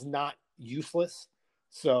like he's not useless.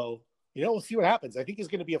 So, we'll see what happens. I think he's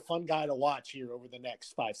going to be a fun guy to watch here over the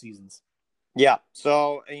next 5 seasons. Yeah.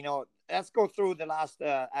 So, let's go through the last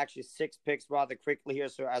actually 6 picks rather quickly here.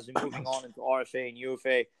 So as we're moving on into RFA and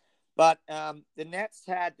UFA. But the Nets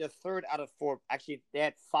had the 3rd out of 4. Actually, they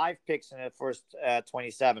had 5 picks in the first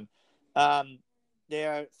 27.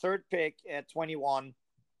 Their 3rd pick at 21,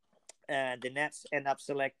 the Nets end up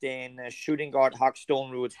selecting shooting guard Huck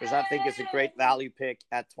Stone-Roots, which I think is a great value pick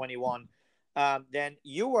at 21. Then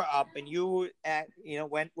you were up and you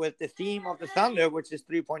went with the theme of the Thunder, which is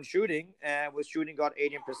 3-point shooting, with shooting guard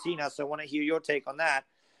Adrian Pacina. So I want to hear your take on that.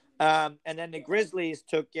 And then the Grizzlies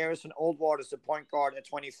took Garrison Oldwater as the point guard at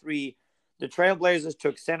 23. The Trailblazers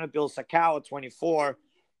took center Bill Sakau at 24.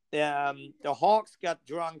 The Hawks got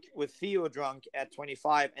drunk with Theo drunk at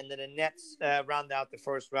 25. And then the Nets round out the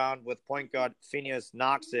first round with point guard Phineas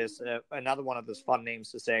Knoxis, another one of those fun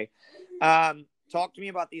names to say. Talk to me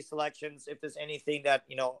about these selections, if there's anything that,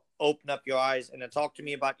 open up your eyes. And then talk to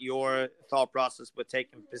me about your thought process with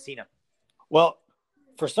taking Pacina. Well,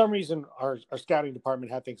 for some reason, our scouting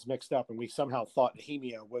department had things mixed up, and we somehow thought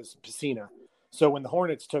Nehemia was Pacina. So when the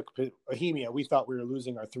Hornets took Nehemia, we thought we were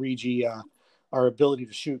losing our 3G, our ability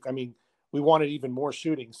to shoot. I mean, we wanted even more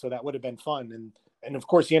shooting, so that would have been fun. And of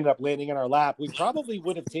course, he ended up landing in our lap. We probably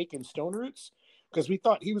would have taken Stone-Roots because we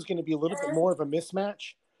thought he was going to be a little bit more of a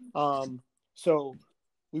mismatch. So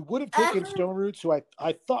we would have taken Stone-Roots, who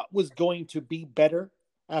I thought was going to be better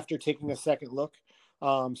after taking a second look.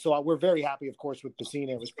 So we're very happy, of course, with Pacina.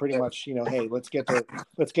 It was pretty much, hey, let's get the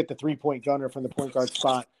 3-point gunner from the point guard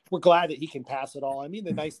spot. We're glad that he can pass it all. I mean,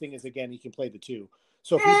 the nice thing is, again, he can play the 2.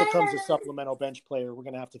 So if he becomes a supplemental bench player, we're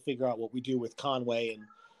going to have to figure out what we do with Conway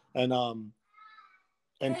and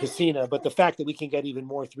Pacina. But the fact that we can get even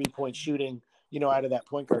more 3-point shooting, out of that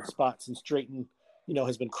point guard spot, since Drayton,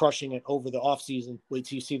 has been crushing it over the offseason. Wait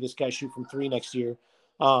till you see this guy shoot from 3 next year.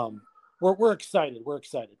 We're excited. We're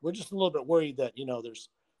excited. We're just a little bit worried that, there's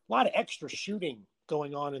a lot of extra shooting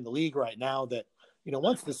going on in the league right now that,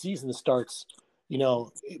 once the season starts,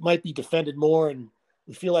 it might be defended more, and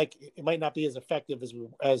we feel like it might not be as effective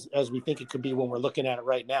as we think it could be when we're looking at it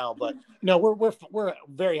right now. But, we're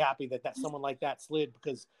very happy that someone like that slid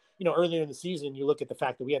because, earlier in the season, you look at the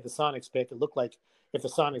fact that we had the Sonics pick. It looked like if the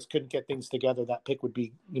Sonics couldn't get things together, that pick would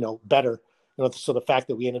be, better. So the fact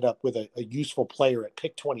that we ended up with a useful player at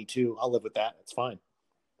pick 22, I'll live with that. It's fine.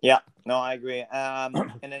 Yeah, no, I agree. And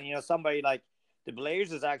then, somebody like the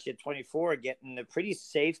Blazers is actually at 24 getting a pretty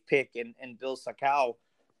safe pick in Bill Sakau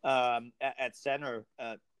at center.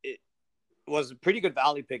 It was a pretty good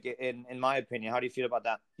value pick in my opinion. How do you feel about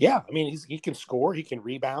that? Yeah, I mean, he can score. He can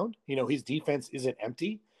rebound. His defense isn't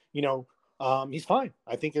empty. He's fine.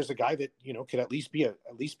 I think there's a guy that, could at least be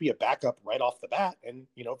a backup right off the bat. And,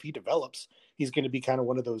 if he develops, he's going to be kind of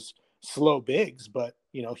one of those slow bigs, but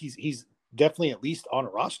he's definitely at least on a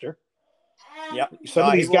roster. Yeah. Some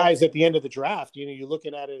of these guys at the end of the draft, you're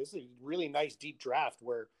looking at it as a really nice deep draft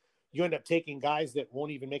where you end up taking guys that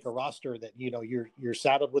won't even make a roster that, you're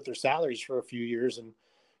saddled with their salaries for a few years and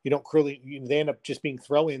they end up just being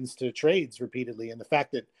throw-ins to trades repeatedly. And the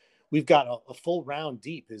fact that we've got a full round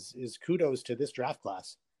deep is kudos to this draft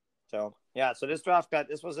class. So yeah, so this draft class,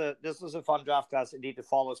 this was a fun draft class indeed to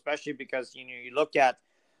follow, especially because you look at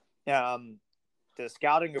the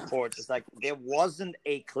scouting reports. It's like there wasn't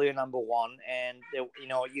a clear number one, and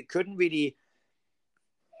you couldn't really.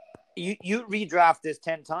 You redraft this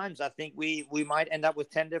 10 times. I think we might end up with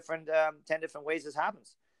 10 different ways this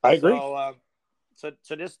happens. I agree. So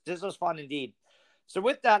this was fun indeed. So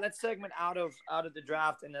with that, let's segment out of the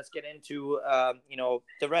draft and let's get into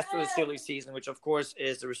the rest of the silly season, which of course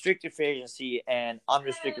is the restricted free agency and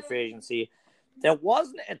unrestricted free agency. There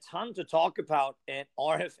wasn't a ton to talk about in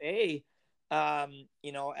RFA,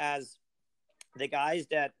 as the guys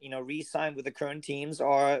that re-signed with the current teams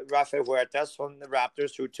are Rafael Huertas from the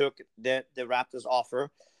Raptors, who took the Raptors offer,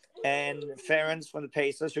 and Ferentz from the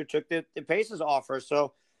Pacers, who took the Pacers offer.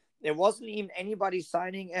 So there wasn't even anybody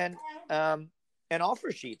signing an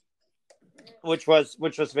offer sheet, which was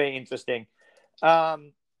very interesting.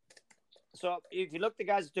 So if you look at the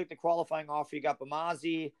guys who took the qualifying offer, you got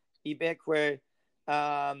Bamazi, Ibekwe,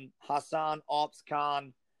 Hassan, Ops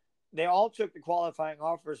Khan. They all took the qualifying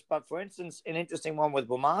offers, but for instance, an interesting one with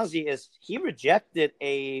Bamazi is he rejected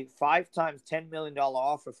a 5 times $10 million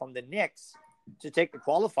offer from the Knicks to take the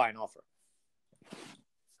qualifying offer.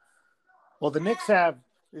 Well,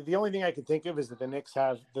 the only thing I can think of is that the Knicks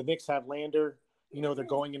have Lander. They're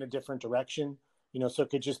going in a different direction. So it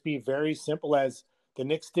could just be very simple as the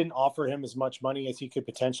Knicks didn't offer him as much money as he could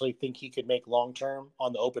potentially think he could make long term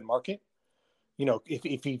on the open market.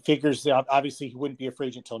 If he figures out, obviously he wouldn't be a free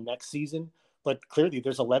agent until next season, but clearly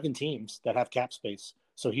there's 11 teams that have cap space.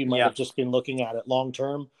 So he might have just been looking at it long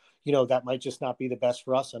term. That might just not be the best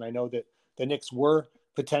for us. And I know that the Knicks were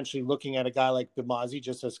potentially looking at a guy like Bamazi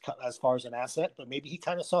just as far as an asset, but maybe he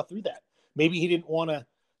kind of saw through that. Maybe he didn't want to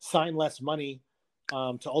sign less money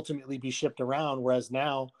to ultimately be shipped around. Whereas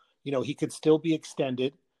now, he could still be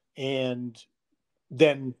extended, and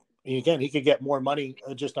then again, he could get more money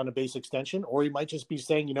just on a base extension, or he might just be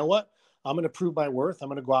saying, you know what, I'm going to prove my worth. I'm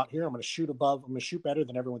going to go out here. I'm going to shoot above. I'm going to shoot better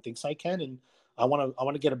than everyone thinks I can. And I want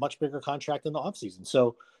to get a much bigger contract in the offseason.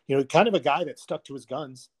 So, kind of a guy that stuck to his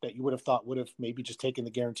guns that you would have thought would have maybe just taken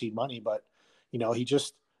the guaranteed money. But, he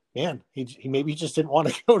just, he maybe just didn't want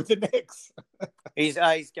to go to the Knicks.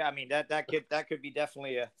 I mean, that could be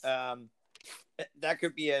definitely that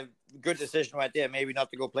could be a good decision right there. Maybe not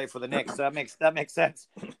to go play for the Knicks. That makes sense.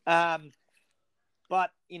 But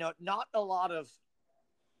not a lot of.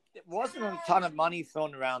 It wasn't a ton of money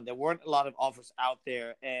thrown around. There weren't a lot of offers out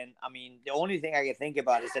there, and I mean, the only thing I can think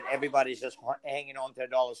about is that everybody's just hanging on to their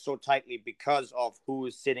dollars so tightly because of who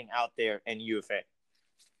is sitting out there in UFA.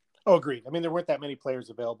 Oh, agreed. I mean, there weren't that many players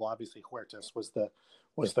available. Obviously, Huertas was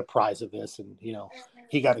the prize of this, and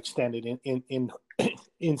he got extended in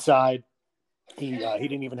inside. He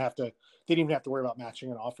didn't even have to worry about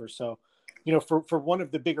matching an offer. So, for one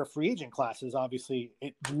of the bigger free agent classes, obviously,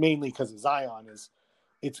 mainly because of Zion,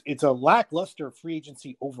 it's a lackluster free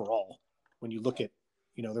agency overall. When you look at,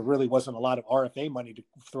 there really wasn't a lot of RFA money to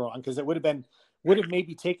throw on, because it would have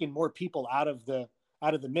maybe taken more people out of the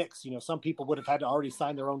mix. Some people would have had to already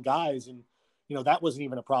sign their own guys, and that wasn't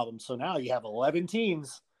even a problem. So now you have 11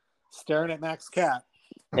 teams staring at max cap.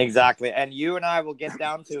 Exactly. And you and I will get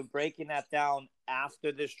down to breaking that down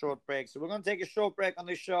after this short break. So we're going to take a short break on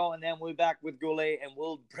this show, and then we'll be back with Goulet, and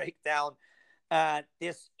we'll break down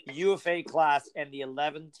this UFA class and the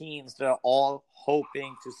 11 teams that are all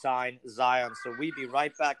hoping to sign Zion. So we'll be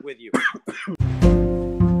right back with you.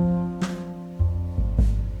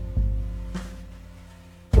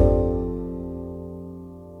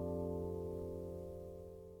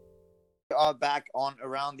 We are back on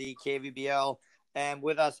Around the KVBL. And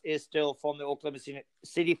with us is still from the Oklahoma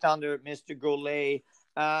City Thunder, Mr. Goulet.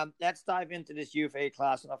 Let's dive into this UFA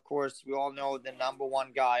class. And, of course, we all know the number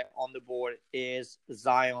one guy on the board is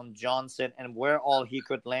Zion Johnson and where all he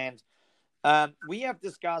could land. We have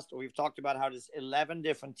discussed, or we've talked about how there's 11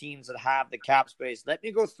 different teams that have the cap space. Let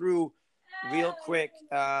me go through real quick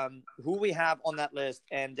who we have on that list,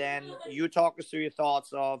 and then you talk us through your thoughts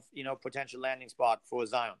of, potential landing spot for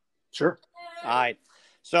Zion. Sure. All right.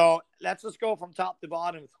 So let's just go from top to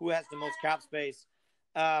bottom with who has the most cap space.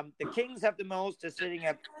 The Kings have the most. They're sitting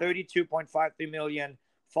at $32.53 million,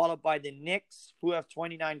 followed by the Knicks, who have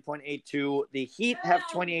 $29.82. The Heat have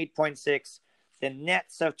 $28.6. The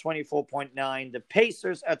Nets have $24.9. The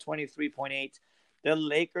Pacers at $23.8. The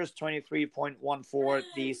Lakers $23.14.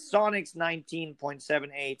 The Sonics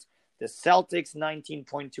 $19.78. The Celtics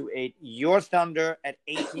 $19.28. Your Thunder at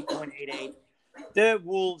 $18.88. The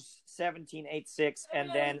Wolves 17.86, and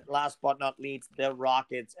then last but not least, the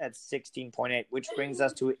Rockets at 16.8, which brings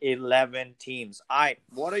us to 11 teams. All right,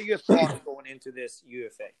 what are your thoughts going into this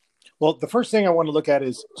UFA? Well, the first thing I want to look at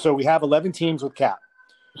is, so we have 11 teams with cap.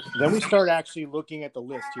 Then we start actually looking at the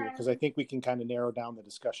list here, because I think we can kind of narrow down the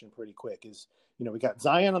discussion pretty quick. We got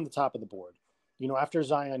Zion on the top of the board. After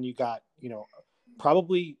Zion, you got,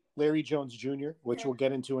 probably Larry Jones Jr., which we'll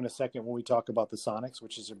get into in a second when we talk about the Sonics,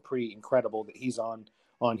 which is pretty incredible that he's on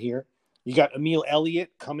here. You got Emile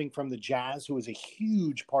Elliott coming from the Jazz, who is a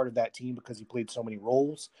huge part of that team because he played so many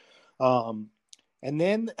roles. And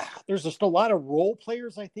then there's just a lot of role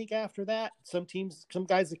players, I think, after that. Some teams, some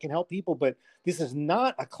guys that can help people, but this is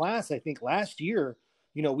not a class. I think last year,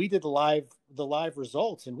 we did the live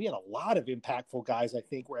results, and we had a lot of impactful guys, I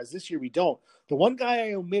think, whereas this year we don't. The one guy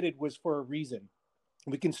I omitted was for a reason.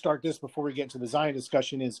 We can start this before we get into the Zion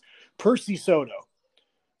discussion, is Percy Soto.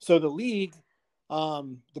 So the league,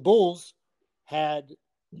 the Bulls had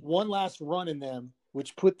one last run in them,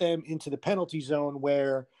 which put them into the penalty zone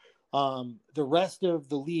where the rest of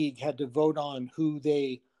the league had to vote on who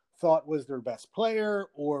they thought was their best player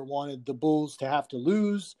or wanted the Bulls to have to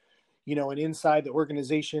lose, and inside the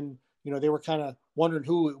organization, they were kind of wondering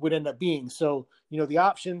who it would end up being. So, the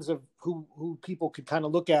options of who people could kind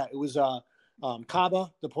of look at, it was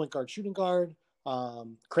Kaba, the point guard, shooting guard,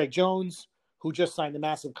 Craig Jones, who just signed the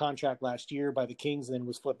massive contract last year by the Kings and then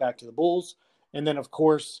was flipped back to the Bulls. And then, of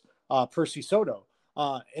course, Percy Soto.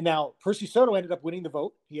 And now Percy Soto ended up winning the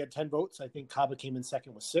vote. He had 10 votes. I think Kaba came in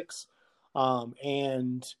second with 6.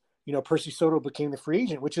 And, Percy Soto became the free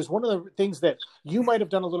agent, which is one of the things that you might have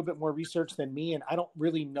done a little bit more research than me. And I don't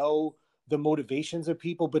really know the motivations of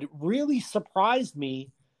people, but it really surprised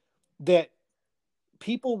me that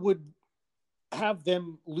people would have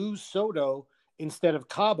them lose Soto instead of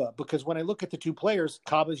Kaba, because when I look at the two players,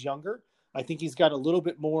 Kaba's younger. I think he's got a little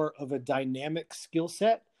bit more of a dynamic skill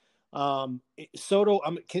set. Soto,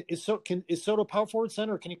 is Soto power forward,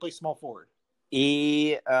 center, or can he play small forward?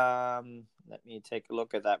 Let me take a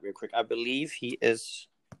look at that real quick. I believe he is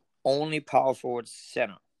only power forward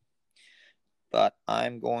center, but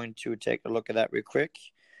I'm going to take a look at that real quick.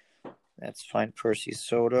 Let's find Percy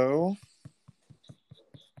Soto.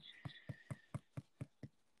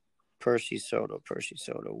 Percy Soto.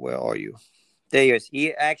 Where are you? There he is.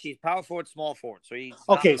 He actually is power forward, small forward. So he's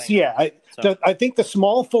okay. So yeah, I think the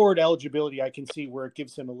small forward eligibility, I can see where it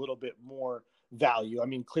gives him a little bit more value. I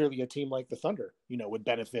mean, clearly a team like the Thunder, would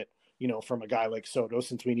benefit, from a guy like Soto,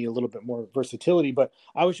 since we need a little bit more versatility. But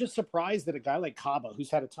I was just surprised that a guy like Kaba, who's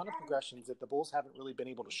had a ton of progressions that the Bulls haven't really been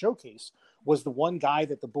able to showcase, was the one guy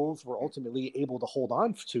that the Bulls were ultimately able to hold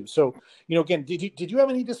on to. So, again, did you have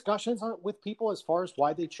any discussions with people as far as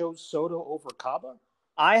why they chose Soto over Kaba?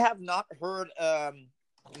 I have not heard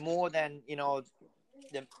more than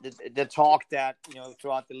the talk that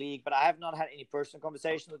throughout the league, but I have not had any personal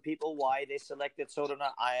conversations with people why they selected Soto.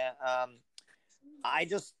 I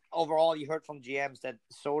just overall you heard from GMs that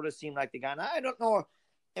Soto seemed like the guy. And I don't know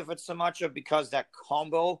if it's so much of because that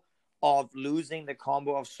combo of losing the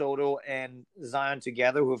combo of Soto and Zion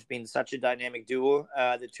together, who have been such a dynamic duo,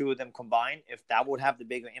 the two of them combined, if that would have the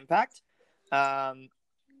bigger impact.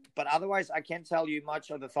 But otherwise, I can't tell you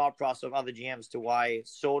much of the thought process of other GMs to why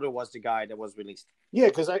Soto was the guy that was released. Yeah,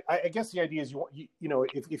 because I guess the idea is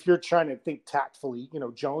if you're trying to think tactfully,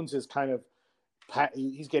 Jones is kind of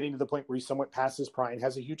he's getting to the point where he's somewhat past his prime,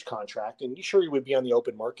 has a huge contract, and sure he would be on the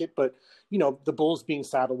open market, but the Bulls being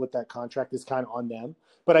saddled with that contract is kind of on them.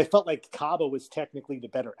 But I felt like Kaba was technically the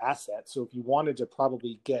better asset, so if you wanted to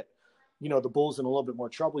probably get the Bulls in a little bit more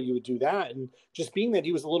trouble, you would do that. And just being that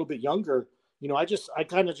he was a little bit younger. I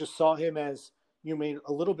kind of just saw him as made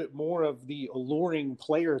a little bit more of the alluring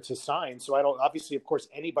player to sign. So I don't, obviously, of course,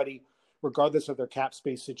 anybody, regardless of their cap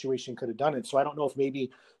space situation, could have done it. So I don't know if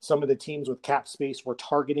maybe some of the teams with cap space were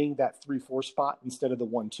targeting that 3-4 spot instead of the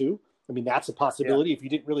 1-2. I mean, that's a possibility. Yeah. If you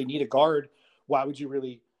didn't really need a guard, why would you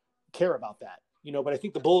really care about that? But I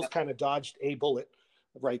think the Bulls kind of dodged a bullet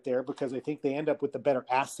right there, because I think they end up with a better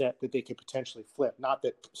asset that they could potentially flip. Not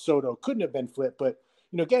that Soto couldn't have been flipped, but,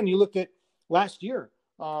 again, you looked at last year,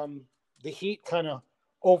 the Heat kind of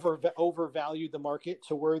overvalued the market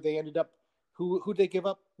to where they ended up. Who they give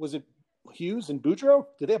up? Was it Hughes and Boudreaux?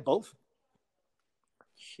 Did they have both?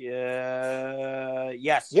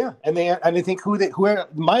 Yes. Yeah, and I think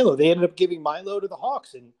Milo. They ended up giving Milo to the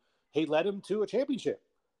Hawks, and he led them to a championship.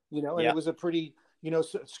 And It was a pretty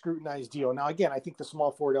scrutinized deal. Now, again, I think the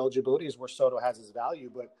small forward eligibility is where Soto has his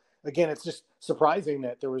value, but again, it's just surprising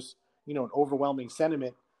that there was an overwhelming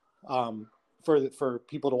sentiment for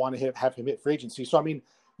people to want to have him hit free agency. So, I mean,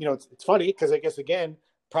 it's funny because I guess, again,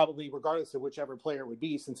 probably regardless of whichever player it would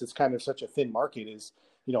be, since it's kind of such a thin market, is,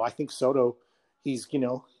 I think Soto, he's,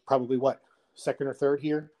 probably second or third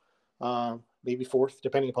here, maybe fourth,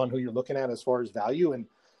 depending upon who you're looking at as far as value.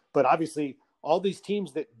 But obviously all these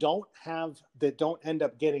teams that don't end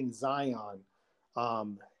up getting Zion,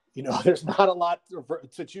 there's not a lot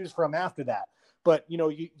to choose from after that. But,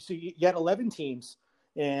 you had 11 teams.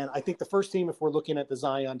 And I think the first team, if we're looking at the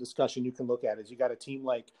Zion discussion, you can look at is you got a team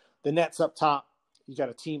like the Nets up top. You got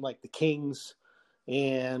a team like the Kings.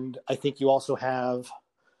 And I think you also have,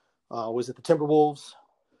 was it the Timberwolves?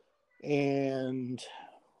 And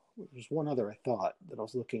there's one other I thought that I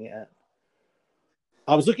was looking at.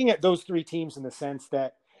 I was looking at those three teams in the sense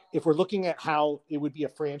that if we're looking at how it would be a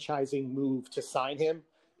franchising move to sign him,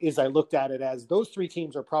 is I looked at it as those three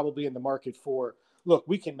teams are probably in the market for, look,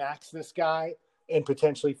 we can max this guy and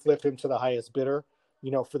potentially flip him to the highest bidder,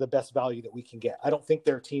 for the best value that we can get. I don't think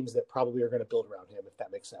there are teams that probably are going to build around him, if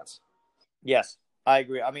that makes sense. Yes, I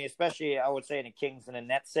agree. I mean, especially I would say in the Kings and the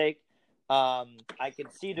Nets sake, I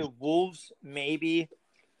could see the Wolves maybe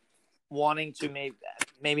wanting to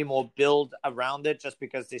maybe more build around it, just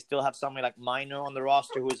because they still have somebody like Minor on the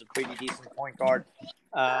roster who is a pretty decent point guard,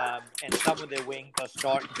 and some of their wings are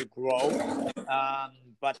starting to grow.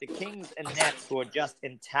 But the Kings and Nets, who are just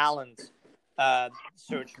in talent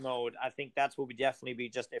search mode, I think that's what would definitely be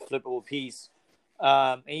just a flippable piece.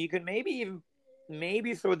 And you could maybe even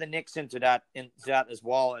maybe throw the Knicks into that as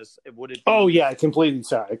well. As would it be? Oh yeah, I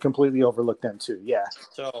completely overlooked them too. Yeah.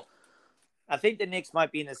 So I think the Knicks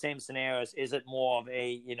might be in the same scenarios. Is it more of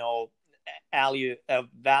a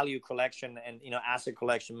value collection and asset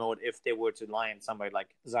collection mode if they were to land somebody like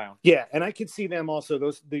Zion? Yeah, and I could see them also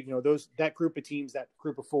that group of teams, that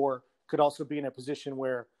group of four, could also be in a position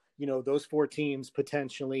where those four teams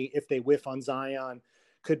potentially, if they whiff on Zion,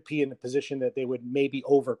 could be in a position that they would maybe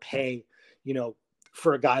overpay,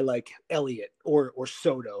 for a guy like Elliott or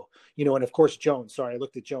Soto, and of course Jones. Sorry, I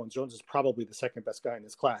looked at Jones. Jones is probably the second best guy in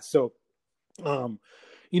this class. So,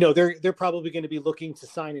 they're probably going to be looking to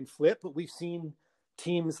sign and flip, but we've seen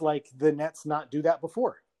teams like the Nets not do that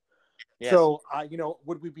before. Yes. So,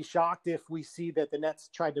 would we be shocked if we see that the Nets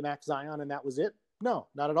tried to max Zion and that was it? No,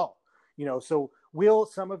 not at all. So will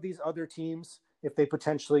some of these other teams, if they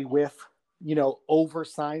potentially whiff,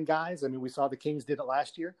 oversign guys? I mean, we saw the Kings did it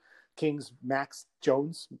last year. Kings maxed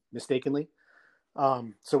Jones mistakenly.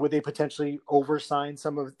 So would they potentially oversign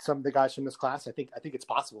some of the guys from this class? I think it's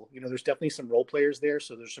possible. There's definitely some role players there,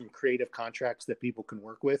 so there's some creative contracts that people can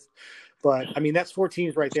work with. But I mean, that's 4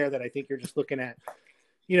 teams right there that I think you're just looking at,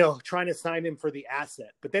 trying to sign him for the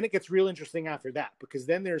asset. But then it gets real interesting after that, because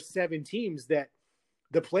then there's 7 teams that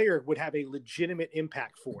the player would have a legitimate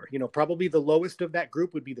impact for. Probably the lowest of that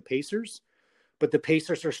group would be the Pacers, but the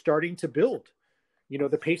Pacers are starting to build.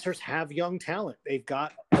 The Pacers have young talent. They've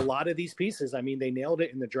got a lot of these pieces. I mean, they nailed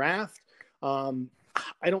it in the draft. I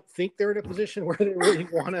don't think they're in a position where they really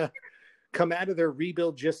want to come out of their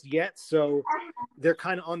rebuild just yet. So they're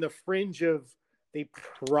kind of on the fringe of, they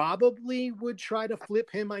probably would try to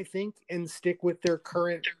flip him, I think, and stick with their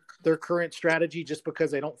current strategy, just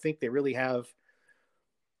because I don't think they really have.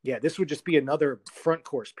 Yeah, this would just be another front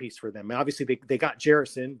course piece for them. Obviously, they got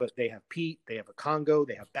Jerison, but they have Pete, they have a Congo,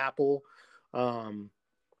 they have Bappel.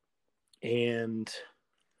 And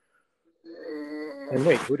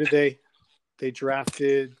wait, who did they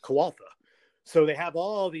drafted? Kawalfa. So they have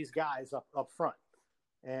all these guys up front,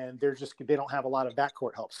 and they don't have a lot of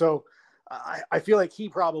backcourt help. So I feel like he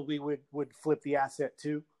probably would flip the asset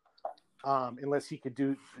too, unless he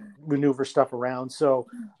could maneuver stuff around. So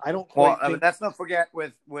I don't quite think... let's not forget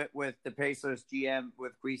with the Pacers GM,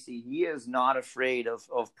 with Greasy, he is not afraid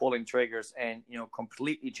of pulling triggers and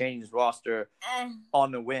completely change his roster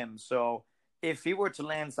on the whim. So if he were to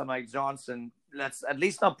land something like Johnson, let's at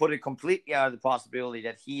least not put it completely out of the possibility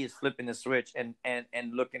that he is flipping the switch and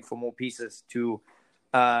looking for more pieces to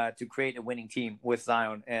create a winning team with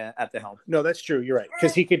Zion at the helm. No, that's true. You're right.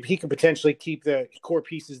 Because he could potentially keep the core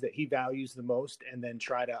pieces that he values the most, and then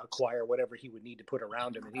try to acquire whatever he would need to put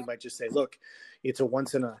around him. And he might just say, look, it's a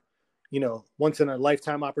once in a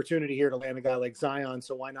lifetime opportunity here to land a guy like Zion.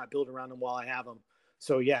 So why not build around him while I have him?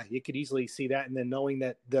 So yeah, you could easily see that. And then knowing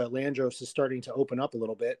that the Landros is starting to open up a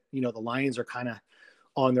little bit, the Lions are kind of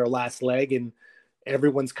on their last leg and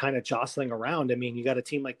everyone's kind of jostling around. I mean, you got a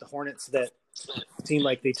team like the Hornets that seem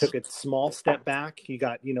like they took a small step back. You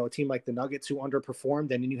got, a team like the Nuggets who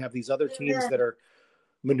underperformed, and then you have these other teams that are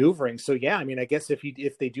maneuvering. So yeah, I mean, I guess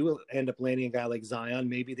if they do end up landing a guy like Zion,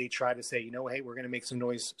 maybe they try to say, hey, we're going to make some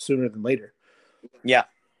noise sooner than later. Yeah.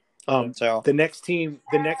 So the next team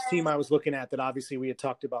I was looking at that obviously we had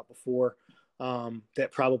talked about before,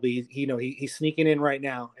 that probably, he's sneaking in right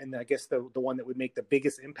now. And I guess the one that would make the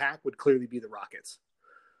biggest impact would clearly be the Rockets.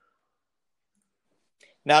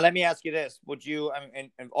 Now, let me ask you this. Would you,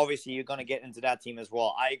 and obviously you're going to get into that team as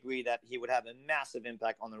well. I agree that he would have a massive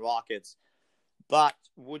impact on the Rockets, but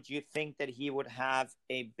would you think that he would have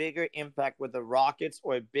a bigger impact with the Rockets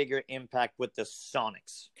or a bigger impact with the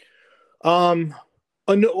Sonics?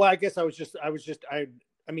 No, well, I guess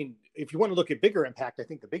I mean, if you want to look at bigger impact, I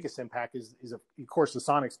think the biggest impact is of course the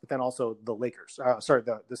Sonics, but then also the Lakers. The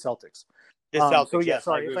Celtics. The Celtics. So yeah, yes,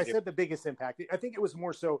 sorry if I said the biggest impact. I think it was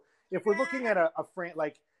more so if we're looking at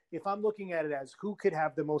if I'm looking at it as who could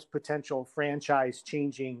have the most potential franchise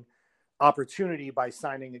changing opportunity by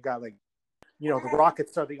signing a guy like, the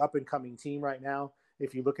Rockets are the up and coming team right now.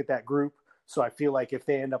 If you look at that group. So I feel like if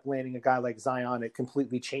they end up landing a guy like Zion, it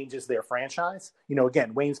completely changes their franchise.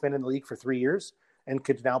 Again, Wayne's been in the league for 3 years and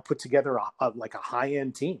could now put together a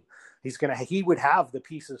high-end team. He would have the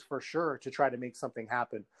pieces for sure to try to make something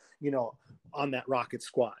happen, on that Rocket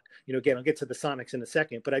squad. Again, I'll get to the Sonics in a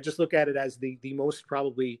second, but I just look at it as the most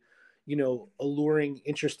probably, alluring,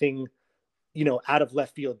 interesting, out of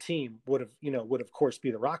left field team would of course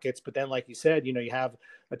be the Rockets. But then, like you said, you have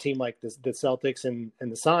a team like the Celtics and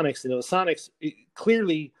the Sonics. The Sonics,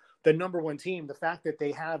 clearly the number one team. The fact that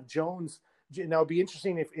they have Jones, now it'd be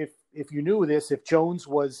interesting if you knew this, if Jones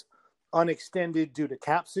was unextended due to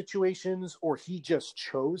cap situations, or he just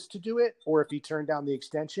chose to do it, or if he turned down the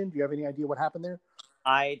extension. Do you have any idea what happened there?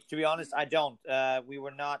 To be honest, I don't. We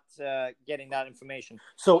were not getting that information.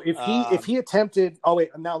 So if he attempted, oh wait,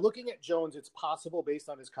 now looking at Jones, it's possible based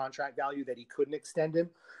on his contract value that he couldn't extend him.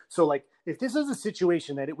 So like if this is a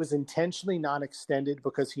situation that it was intentionally not extended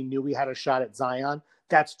because he knew he had a shot at Zion,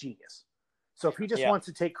 that's genius. So if he just wants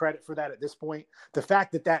to take credit for that at this point, the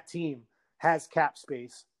fact that that team has cap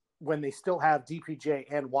space when they still have DPJ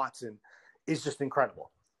and Watson is just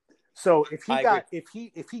incredible. So if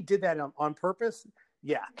he did that on purpose,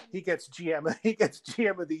 yeah, he gets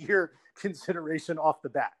GM of the year consideration off the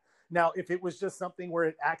bat. Now, if it was just something where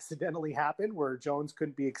it accidentally happened, where Jones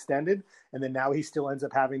couldn't be extended, and then now he still ends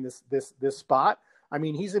up having this spot, I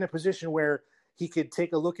mean, he's in a position where he could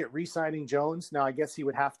take a look at re-signing Jones. Now, I guess he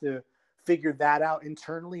would have to figure that out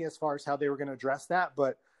internally as far as how they were going to address that.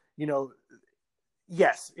 But you know,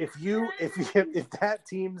 yes, if that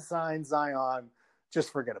team signs Zion,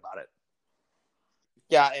 just forget about it.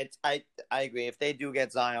 Yeah, I agree. If they do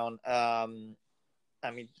get Zion, I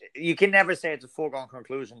mean, you can never say it's a foregone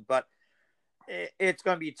conclusion, but it's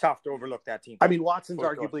going to be tough to overlook that team. I mean, Watson's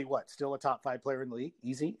arguably still a top 5 player in the league,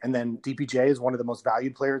 easy. And then DPJ is one of the most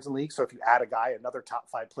valued players in the league. So if you add a guy, another top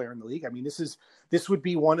 5 player in the league, I mean, this would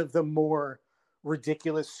be one of the more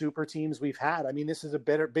ridiculous super teams we've had. I mean, this is a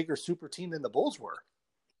bigger super team than the Bulls were.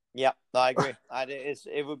 Yeah, I agree.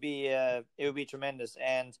 It would be tremendous.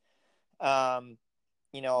 And,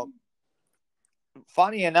 you know,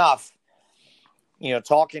 funny enough, you know,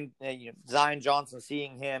 talking Zion Johnson,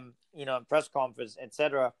 seeing him, you know, in press conference,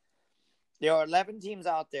 etc. There are 11 teams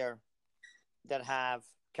out there that have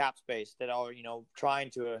cap space that are, you know, trying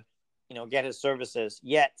to, you know, get his services.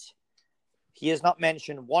 Yet he has not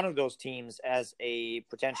mentioned one of those teams as a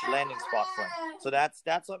potential landing spot for him. So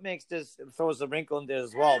that's what makes this, throws a wrinkle in this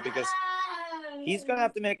as well, because he's going to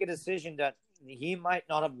have to make a decision that he might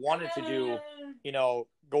not have wanted to do, you know,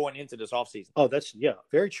 going into this offseason. Oh, that's, yeah,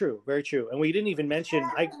 very true. Very true. And we didn't even mention,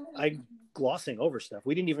 I glossing over stuff.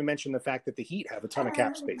 We didn't even mention the fact that the Heat have a ton of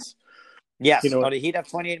cap space. Yes. You know, the Heat have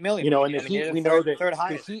 $28 million. You know, and the Heat, we know that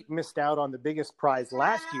the Heat missed out on the biggest prize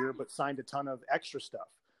last year, but signed a ton of extra stuff.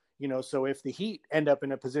 You know, so if the Heat end up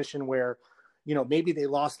in a position where, you know, maybe they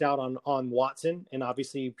lost out on Watson, and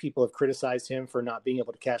obviously people have criticized him for not being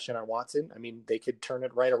able to cash in on Watson. I mean, they could turn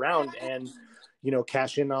it right around and, you know,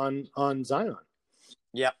 cash in on Zion.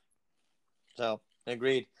 Yep. So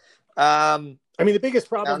agreed. I mean, the biggest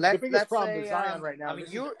problem with Zion right now. I mean,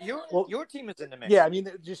 your team is in the mix. Yeah, I mean,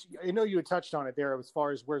 I know you had touched on it there as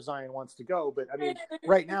far as where Zion wants to go, but I mean,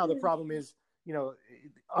 right now the problem is, you know,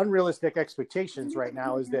 unrealistic expectations right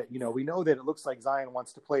now is that, you know, we know that it looks like Zion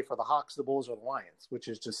wants to play for the Hawks, the Bulls, or the Lions, which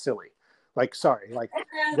is just silly. Like, sorry, like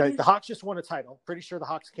the Hawks just won a title. Pretty sure the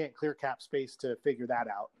Hawks can't clear cap space to figure that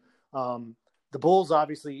out. The Bulls,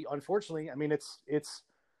 obviously, unfortunately, I mean, it's,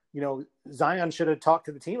 you know, Zion should have talked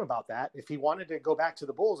to the team about that. If he wanted to go back to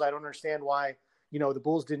the Bulls, I don't understand why, you know, the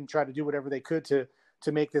Bulls didn't try to do whatever they could to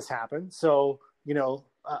make this happen. So, you know,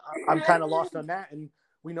 I'm kind of lost on that. And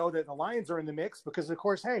we know that the Lions are in the mix because, of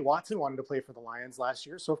course, hey, Watson wanted to play for the Lions last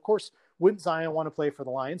year. So, of course, wouldn't Zion want to play for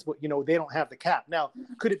the Lions? But, you know, they don't have the cap. Now,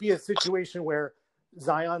 could it be a situation where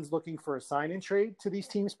Zion's looking for a sign-in trade to these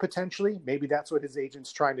teams potentially? Maybe that's what his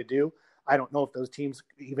agent's trying to do. I don't know if those teams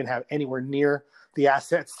even have anywhere near the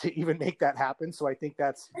assets to even make that happen. So I think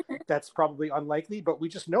that's probably unlikely. But we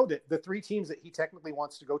just know that the 3 teams that he technically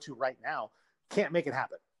wants to go to right now can't make it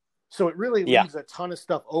happen. So it really leaves a ton of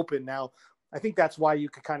stuff open now. I think that's why you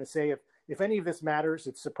could kind of say if any of this matters,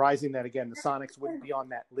 it's surprising that, again, the Sonics wouldn't be on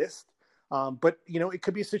that list. But, you know, it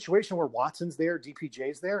could be a situation where Watson's there,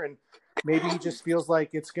 DPJ's there, and maybe he just feels like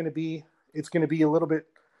it's going to be a little bit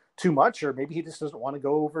too much, or maybe he just doesn't want to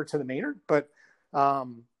go over to the Maynard. But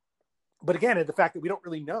again, the fact that we don't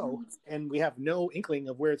really know and we have no inkling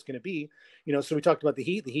of where it's going to be, you know, so we talked about the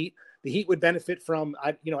Heat. The Heat would benefit from,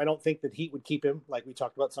 I don't think that Heat would keep him like we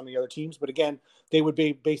talked about some of the other teams, but again, they would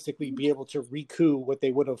basically be able to recoup what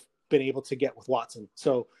they would have been able to get with Watson.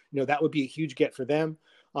 So, you know, that would be a huge get for them.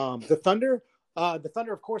 The Thunder,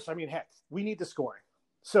 of course, I mean, heck, we need the scoring.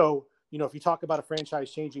 So, you know, if you talk about a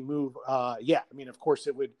franchise changing move, yeah, I mean, of course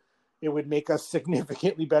it would make us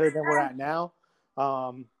significantly better than we're at now.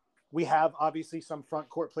 We have obviously some front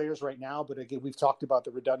court players right now, but again, we've talked about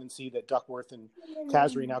the redundancy that Duckworth and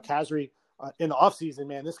Khazri. Now, Khazri in the offseason,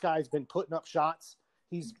 man, this guy's been putting up shots.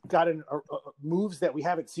 He's got moves that we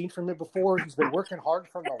haven't seen from him before. He's been working hard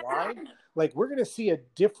from the line. Like, we're going to see a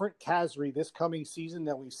different Khazri this coming season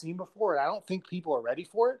than we've seen before, and I don't think people are ready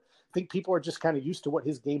for it. I think people are just kind of used to what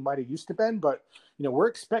his game might have used to been, but, you know, we're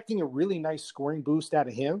expecting a really nice scoring boost out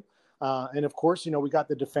of him. And of course, we got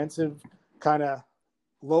the defensive kind of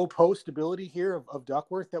low post ability here of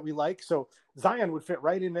Duckworth that we like. So Zion would fit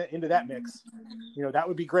right into that mix. That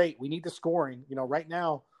would be great. We need the scoring. Right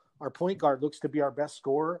now our point guard looks to be our best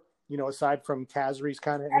scorer, aside from Kazri's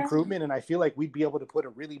kind of improvement. And I feel like we'd be able to put a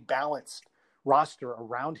really balanced roster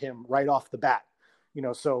around him right off the bat.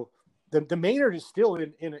 So the Maynard is still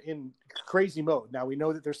in crazy mode. Now we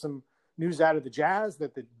know that there's some news out of the Jazz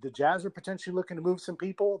that the Jazz are potentially looking to move some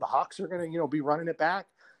people. The Hawks are going to, be running it back.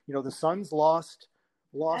 The Suns lost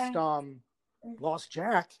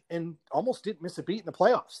Jack and almost didn't miss a beat in the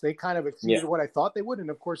playoffs. They kind of exceeded what I thought they would. And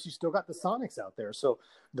of course you still got the Sonics out there. So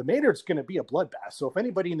the Maynard's going to be a bloodbath. So if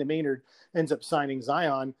anybody in the Maynard ends up signing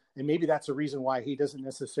Zion, and maybe that's a reason why he doesn't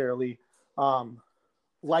necessarily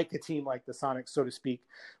like a team like the Sonics, so to speak.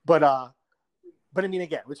 But I mean,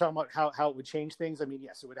 again, we're talking about how it would change things. I mean,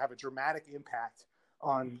 yes, it would have a dramatic impact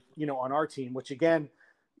on our team, which again,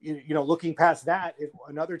 looking past that,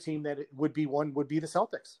 another team that would be the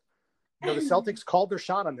Celtics. The Celtics called their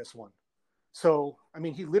shot on this one. So, I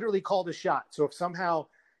mean, he literally called his shot. So if somehow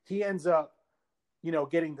he ends up,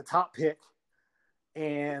 getting the top pick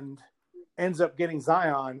and ends up getting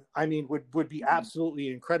Zion, I mean, would be absolutely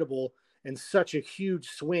incredible and such a huge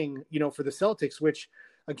swing, for the Celtics, which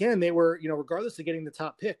again, they were, regardless of getting the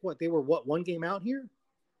top pick, they were one game out here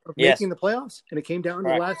of making the playoffs, and it came down to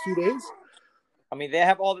the last few days. I mean, they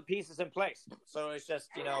have all the pieces in place. So it's just,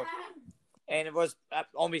 and it was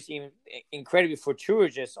almost even incredibly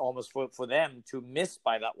fortuitous almost for them to miss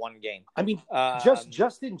by that one game. I mean,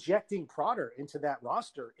 just injecting Prater into that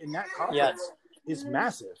roster in that conference is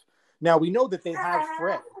massive. Now, we know that they have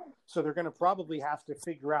Frey, so they're going to probably have to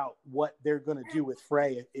figure out what they're going to do with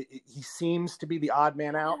Frey. He seems to be the odd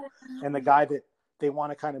man out and the guy that they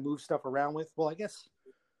want to kind of move stuff around with. Well, I guess.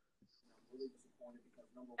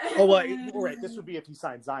 Oh, well, right. This would be if he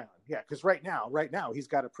signed Zion. Yeah, because right now, he's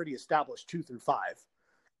got a pretty established 2 through 5,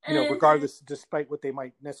 regardless, despite what they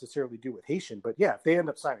might necessarily do with Haitian. But yeah, if they end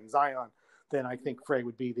up signing Zion, then I think Frey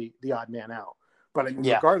would be the odd man out. But I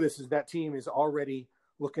mean, regardless, that team is already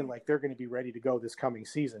looking like they're going to be ready to go this coming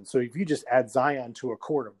season. So if you just add Zion to a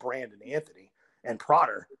court of Brand and Anthony and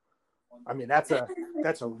Prater, I mean, that's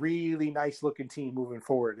a really nice looking team moving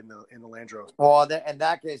forward in the Landros. Well, in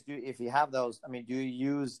that case, if you have those, I mean, do you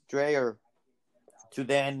use Dreyer to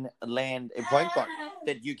then land a point guard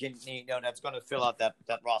that you can, that's going to fill out that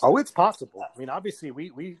roster? Oh, it's possible. I mean, obviously,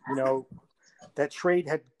 we that trade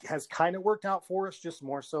has kind of worked out for us, just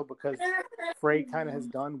more so because Frey kind of has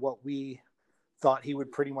done what we thought he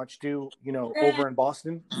would pretty much do, over in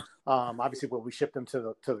Boston. Obviously, we shipped him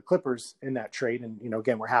to the Clippers in that trade. And,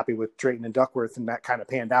 again, we're happy with Drayton and Duckworth, and that kind of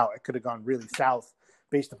panned out. It could have gone really south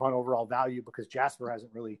based upon overall value because Jasper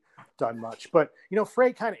hasn't really done much. But,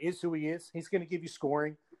 Frey kind of is who he is. He's going to give you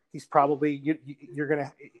scoring. He's probably, you're going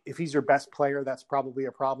to, if he's your best player, that's probably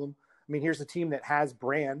a problem. I mean, here's a team that has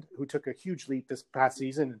Brand, who took a huge leap this past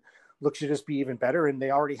season and looks to just be even better. And they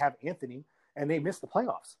already have Anthony, and they missed the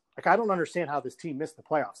playoffs. Like, I don't understand how this team missed the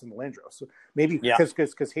playoffs in the Landros. So maybe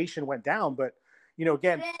because Haitian went down, but,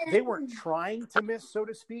 again, they weren't trying to miss, so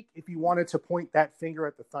to speak, if you wanted to point that finger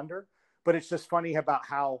at the Thunder. But it's just funny about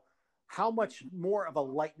how much more of a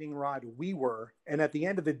lightning rod we were. And at the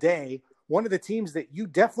end of the day, one of the teams that you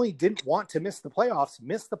definitely didn't want to miss the playoffs,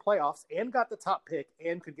 missed the playoffs and got the top pick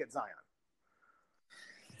and could get Zion.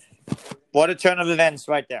 What a turn of events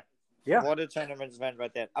right there. Yeah. What a turn of events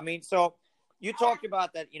right there. I mean, so you talked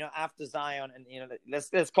about that, after Zion and,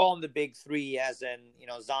 let's call them the big three, as in,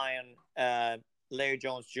 Zion, Larry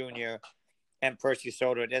Jones Jr., and Percy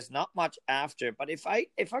Soto. There's not much after. But if I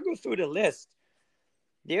go through the list,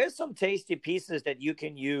 there's some tasty pieces that you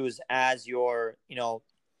can use as your,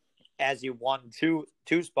 as your 1-2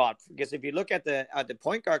 spot. Because if you look at the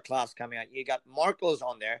point guard class coming out, you got Marcos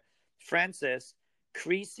on there, Francis,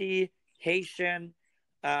 Creasy, Haitian,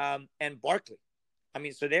 and Barkley. I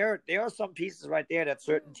mean, so there are some pieces right there that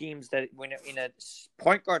certain teams that when in a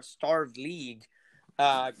point guard starved league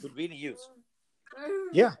could really use.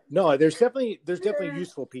 Yeah, no, there's definitely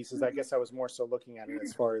useful pieces. I guess I was more so looking at it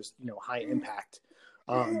as far as high impact.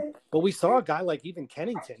 But we saw a guy like even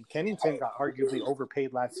Kennington. Kennington got arguably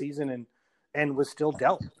overpaid last season and was still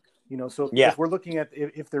dealt. So if we're looking at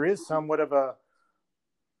if there is somewhat of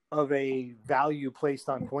a value placed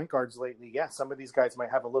on point guards lately, some of these guys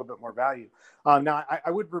might have a little bit more value. Now,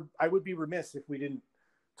 I would be remiss if we didn't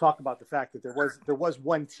talk about the fact that there was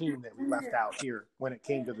one team that we left out here when it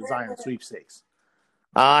came to the Zion sweepstakes.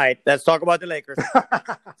 All right, let's talk about the Lakers.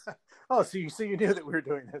 Oh, so you knew that we were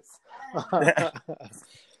doing this.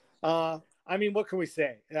 I I mean, what can we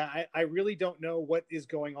say? I really don't know what is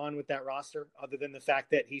going on with that roster, other than the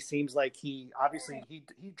fact that he seems like he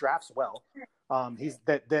drafts well. He's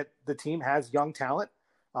that the team has young talent.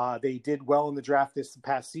 They did well in the draft this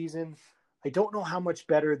past season. I don't know how much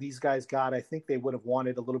better these guys got. I think they would have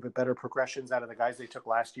wanted a little bit better progressions out of the guys they took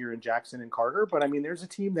last year in Jackson and Carter. But I mean, there's a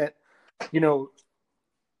team that,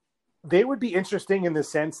 they would be interesting in the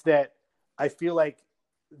sense that I feel like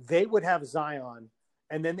they would have Zion,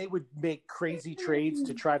 and then they would make crazy trades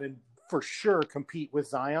to try to, for sure, compete with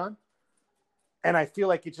Zion. And I feel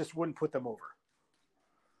like it just wouldn't put them over.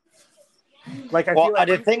 Like, I feel like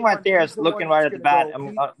the thing right there is looking right at the bat.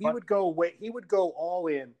 He would go away. He would go all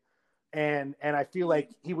in, and I feel like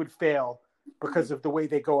he would fail because of the way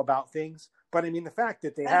they go about things. But I mean, the fact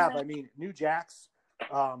that they have, New Jacks,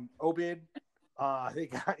 Obed, they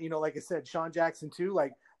got, like I said, Sean Jackson too.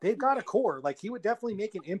 Like, they've got a core. Like, he would definitely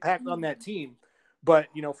make an impact on that team. But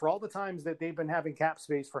for all the times that they've been having cap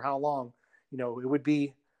space for how long,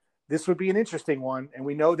 this would be an interesting one. And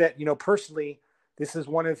we know that personally, this is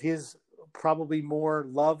one of his probably more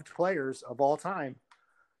loved players of all time.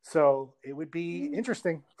 So it would be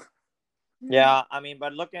interesting. Yeah,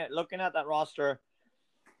 but looking at that roster,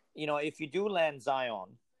 if you do land Zion,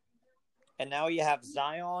 and now you have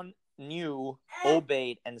Zion, New,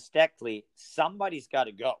 Obed, and Steckley, somebody's got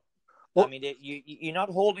to go. Well, you're not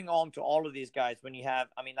holding on to all of these guys when you have.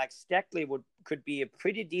 Like Steckley could be a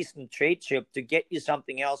pretty decent trade chip to get you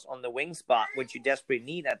something else on the wing spot, which you desperately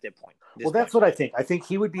need at that point. That's what I think. I think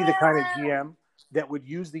he would be the kind of GM that would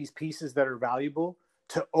use these pieces that are valuable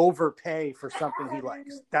to overpay for something he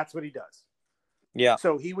likes. That's what he does. Yeah.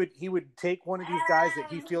 So he would take one of these guys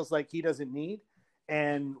that he feels like he doesn't need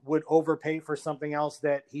and would overpay for something else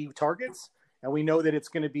that he targets. And we know that it's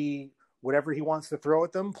going to be whatever he wants to throw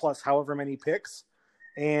at them, plus however many picks.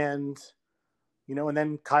 And, and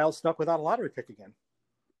then Kyle's stuck without a lottery pick again.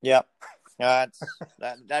 Yeah, that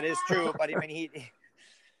is true. But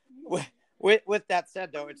with that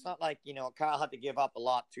said, though, it's not like, Kyle had to give up a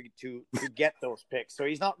lot to get those picks. So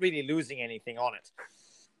he's not really losing anything on it.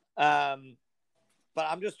 But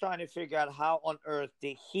I'm just trying to figure out how on earth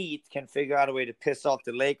the Heat can figure out a way to piss off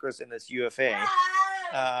the Lakers in this UFA.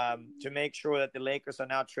 To make sure that the Lakers are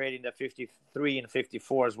now trading the 53 and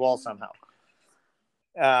 54 as well somehow.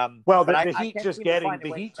 The Heat just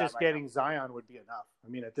getting Zion would be enough.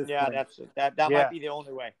 At this point, that might be the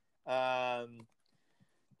only way.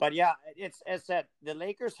 But yeah, it's as said, the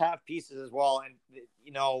Lakers have pieces as well, and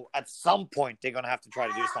at some point they're gonna have to try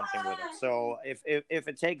to do something with it. So if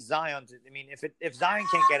it takes Zion, if Zion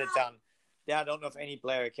can't get it done, then I don't know if any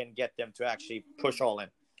player can get them to actually push all in.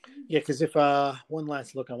 Yeah, because if one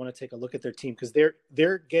last look, I want to take a look at their team because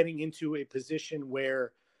they're getting into a position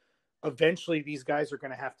where eventually these guys are going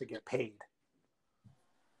to have to get paid.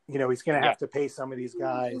 He's going to have to pay some of these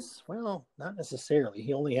guys. Well, not necessarily.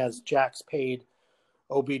 He only has Jax paid,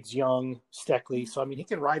 Obed's young, Steckley. So he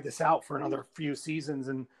can ride this out for another few seasons.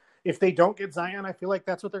 And if they don't get Zion, I feel like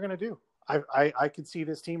that's what they're going to do. I could see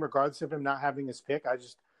this team, regardless of him not having his pick.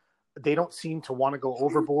 They don't seem to want to go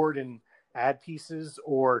overboard and add pieces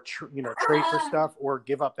or trade for stuff or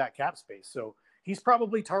give up that cap space. So he's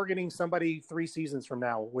probably targeting somebody 3 seasons from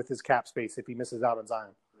now with his cap space if he misses out on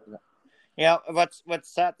Zion. Yeah, what's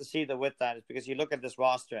sad to see with that is because you look at this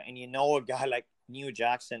roster and a guy like New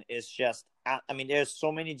Jackson is just there's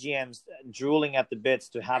so many GMs drooling at the bits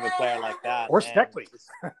to have a player like that. Or Steckley.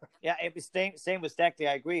 Yeah, it was same with Steckley,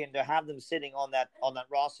 I agree. And to have them sitting on that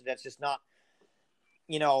roster that's just not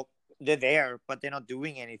they're there, but they're not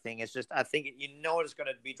doing anything. It's just, I think, it's going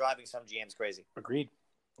to be driving some GMs crazy. Agreed.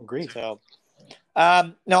 So,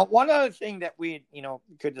 now one other thing that we,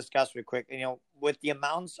 could discuss real quick, with the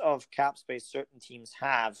amounts of cap space certain teams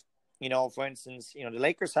have, for instance, the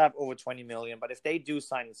Lakers have over 20 million, but if they do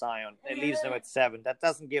sign Zion, it leaves them at 7. That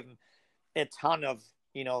doesn't give them a ton of,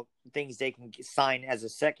 things they can sign as a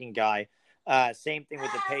second guy. Same thing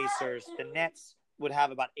with the Pacers. The Nets would have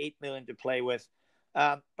about 8 million to play with.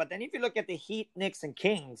 But then if you look at the Heat, Knicks, and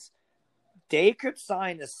Kings, they could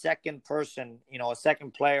sign a second person, a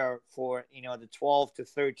second player for, the $12 to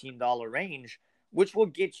 $13 range, which will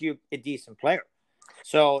get you a decent player.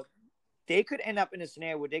 So they could end up in a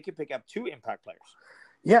scenario where they could pick up 2 impact players.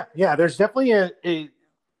 Yeah. There's definitely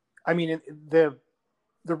the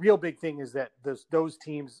real big thing is that those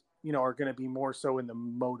teams, are going to be more so in the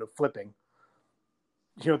mode of flipping.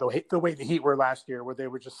 The way the Heat were last year, where they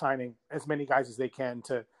were just signing as many guys as they can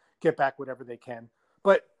to get back whatever they can.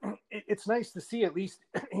 But it's nice to see at least,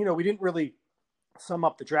 we didn't really sum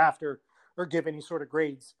up the draft or give any sort of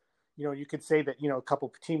grades. You could say that, a couple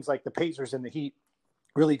of teams like the Pacers and the Heat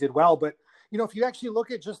really did well. But, if you actually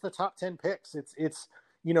look at just the top 10 picks, it's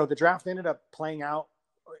the draft ended up playing out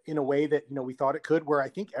in a way that, we thought it could, where I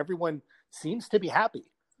think everyone seems to be happy.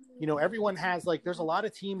 Everyone has, like, there's a lot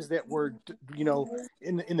of teams that were,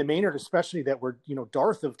 in the Maynard especially, that were,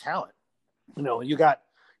 dearth of talent. You got,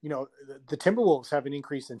 the Timberwolves have an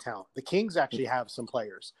increase in talent. The Kings actually have some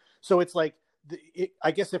players. So it's like,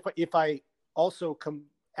 I guess if I also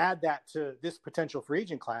add that to this potential free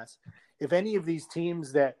agent class, if any of these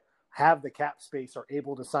teams that have the cap space are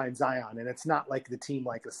able to sign Zion, and it's not like the team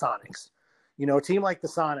like the Sonics, a team like the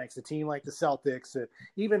Sonics, a team like the Celtics,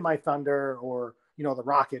 even my Thunder, or, the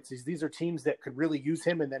Rockets, these are teams that could really use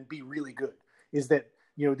him and then be really good. Is that,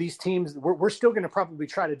 these teams, we're still going to probably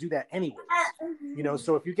try to do that anyways.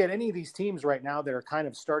 So if you get any of these teams right now that are kind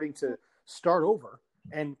of starting to start over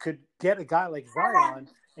and could get a guy like Zion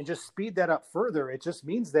and just speed that up further, it just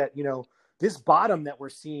means that, this bottom that we're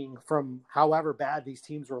seeing from however bad these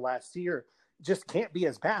teams were last year just can't be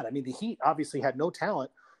as bad. I mean, the Heat obviously had no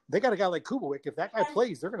talent. They got a guy like Kukovic. If that guy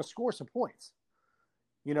plays, they're going to score some points.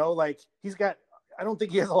 He's got, I don't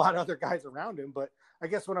think he has a lot of other guys around him, but I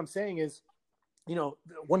guess what I'm saying is,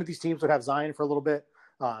 one of these teams would have Zion for a little bit.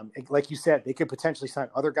 Like you said, they could potentially sign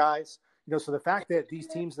other guys, so the fact that these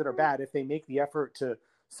teams that are bad, if they make the effort to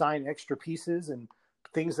sign extra pieces and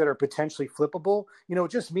things that are potentially flippable,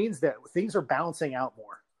 it just means that things are balancing out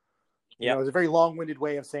more. Yeah. It's a very long-winded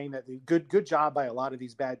way of saying that the good job by a lot of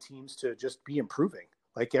these bad teams to just be improving.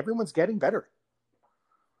 Like, everyone's getting better.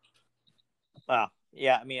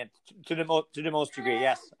 Yeah, I mean, to the most degree,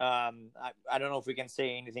 yes. I don't know if we can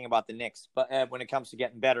say anything about the Knicks, but when it comes to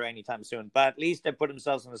getting better anytime soon. But at least they put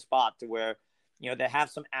themselves in a spot to where, they have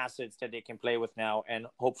some assets that they can play with now, and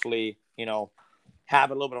hopefully,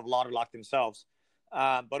 have a little bit of lot of luck themselves.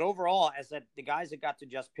 But overall, as that, the guys that got to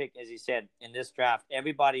just pick, as he said, in this draft,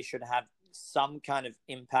 everybody should have some kind of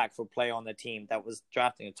impactful play on the team that was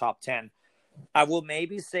drafting the top 10. I will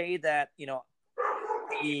maybe say that,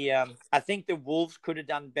 I think the Wolves could have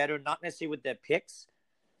done better, not necessarily with their picks,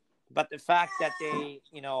 but the fact that they,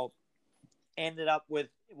 ended up with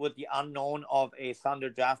the unknown of a Thunder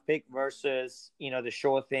draft pick versus, the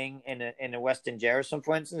sure thing in a Weston Jefferson,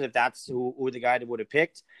 for instance, if that's who the guy that would have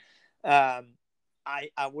picked. I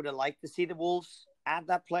would have liked to see the Wolves add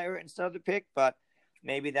that player instead of the pick, but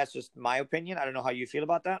maybe that's just my opinion. I don't know how you feel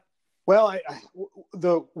about that. Well,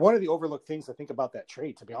 one of the overlooked things I think about that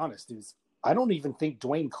trade, to be honest, is I don't even think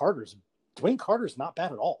Dwayne Carter's not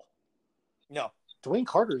bad at all. No. Dwayne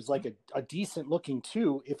Carter is like a decent looking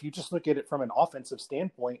two. If you just look at it from an offensive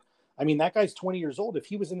standpoint, I mean, that guy's 20 years old. If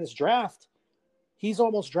he was in this draft, he's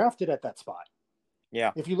almost drafted at that spot.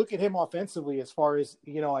 Yeah. If you look at him offensively, as far as,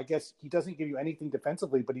 I guess he doesn't give you anything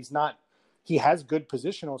defensively, but he has good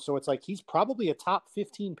positional. So it's like, he's probably a top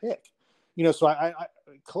 15 pick, so I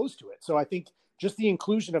close to it. So I think just the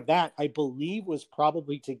inclusion of that, I believe, was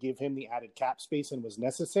probably to give him the added cap space and was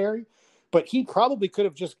necessary. But he probably could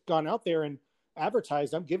have just gone out there and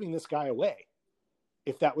advertised, I'm giving this guy away,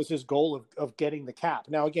 if that was his goal of getting the cap.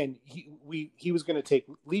 Now, again, he was going to take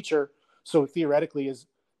Leacher. So theoretically,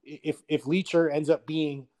 if Leacher ends up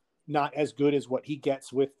being not as good as what he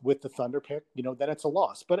gets with the Thunder pick, then it's a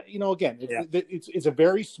loss. But, again, it's a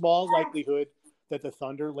very small likelihood that the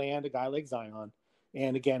Thunder land a guy like Zion.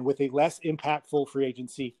 And again, with a less impactful free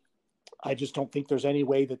agency, I just don't think there's any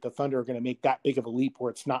way that the Thunder are going to make that big of a leap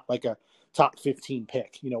where it's not like a top 15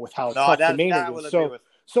 pick, with how tough the Maynard is.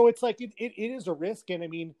 So it's like, it is a risk. And I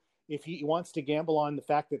mean, if he wants to gamble on the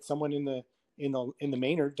fact that someone in the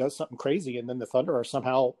Maynard does something crazy and then the Thunder are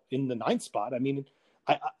somehow in the 9th spot, I mean,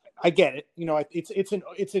 I get it.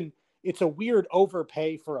 It's a weird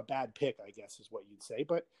overpay for a bad pick, I guess is what you'd say,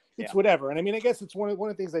 but it's whatever. And I mean, I guess it's one of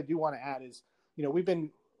the things I do want to add is,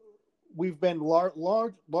 we've been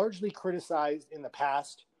largely criticized in the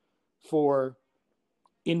past for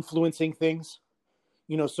influencing things,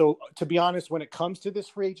 so to be honest, when it comes to this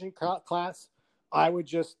free agent class, I would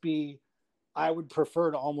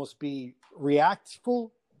prefer to almost be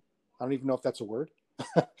reactful. I don't even know if that's a word.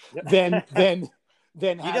 then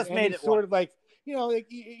you just made it sort of like, like,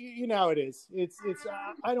 how it is. It's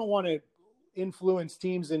I don't want to influence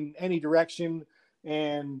teams in any direction.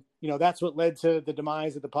 And, that's what led to the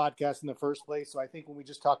demise of the podcast in the first place. So I think when we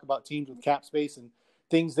just talk about teams with cap space and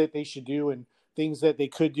things that they should do and things that they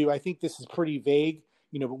could do, I think this is pretty vague,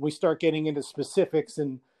 but when we start getting into specifics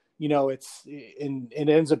and, it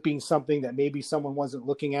ends up being something that maybe someone wasn't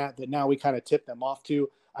looking at that now we kind of tip them off to.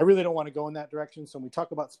 I really don't want to go in that direction. So when we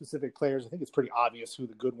talk about specific players, I think it's pretty obvious who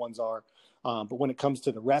the good ones are. But when it comes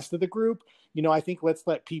to the rest of the group, I think let's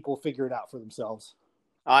let people figure it out for themselves.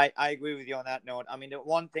 I agree with you on that note. I mean, the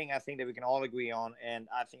one thing I think that we can all agree on, and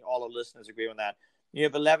I think all our listeners agree on that, you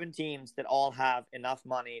have 11 teams that all have enough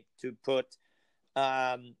money to put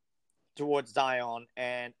um, towards Zion,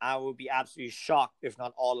 and I would be absolutely shocked if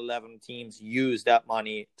not all 11 teams use that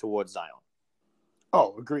money towards Zion.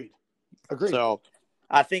 Oh, agreed. So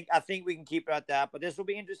I think we can keep it at that. But this will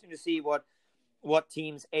be interesting to see what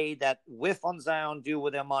teams that whiff on Zion do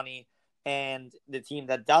with their money, and the team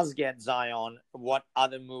that does get Zion, what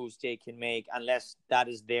other moves they can make, unless that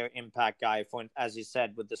is their impact guy, for as you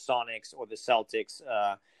said, with the Sonics or the Celtics,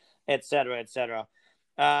 et cetera, et cetera.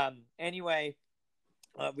 Anyway,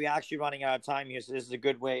 we're actually running out of time here, so this is a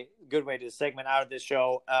good way to segment out of this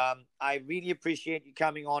show. I really appreciate you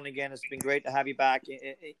coming on again. It's been great to have you back,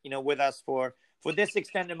 with us for this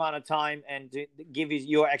extended amount of time and to give you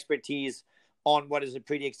your expertise on what is a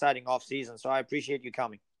pretty exciting off season. So I appreciate you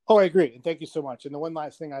coming. Oh, I agree. And thank you so much. And the one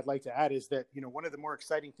last thing I'd like to add is that, one of the more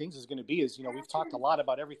exciting things is going to be is, we've talked a lot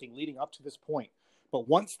about everything leading up to this point, but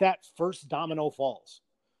once that first domino falls,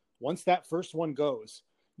 once that first one goes,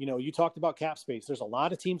 you talked about cap space. There's a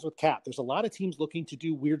lot of teams with cap. There's a lot of teams looking to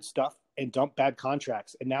do weird stuff and dump bad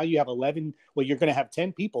contracts. And now you have 11, well, you're going to have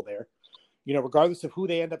 10 people there, regardless of who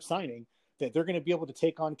they end up signing, that they're going to be able to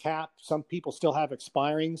take on cap. Some people still have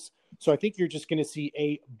expirings. So I think you're just going to see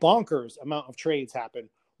a bonkers amount of trades happen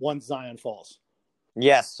once Zion falls.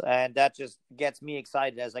 Yes, and that just gets me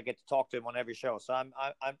excited as I get to talk to him on every show. So I'm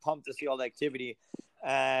pumped to see all the activity,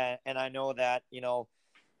 and I know that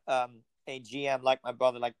a GM like my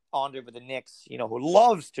brother, like Andre with the Knicks, who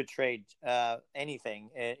loves to trade anything,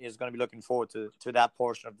 is going to be looking forward to that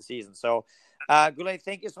portion of the season. So, Goulet,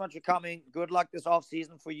 thank you so much for coming. Good luck this off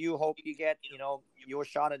season for you. Hope you get your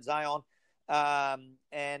shot at Zion,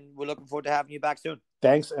 and we're looking forward to having you back soon.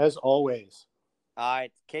 Thanks as always. All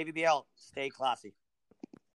right, KVBL, stay classy.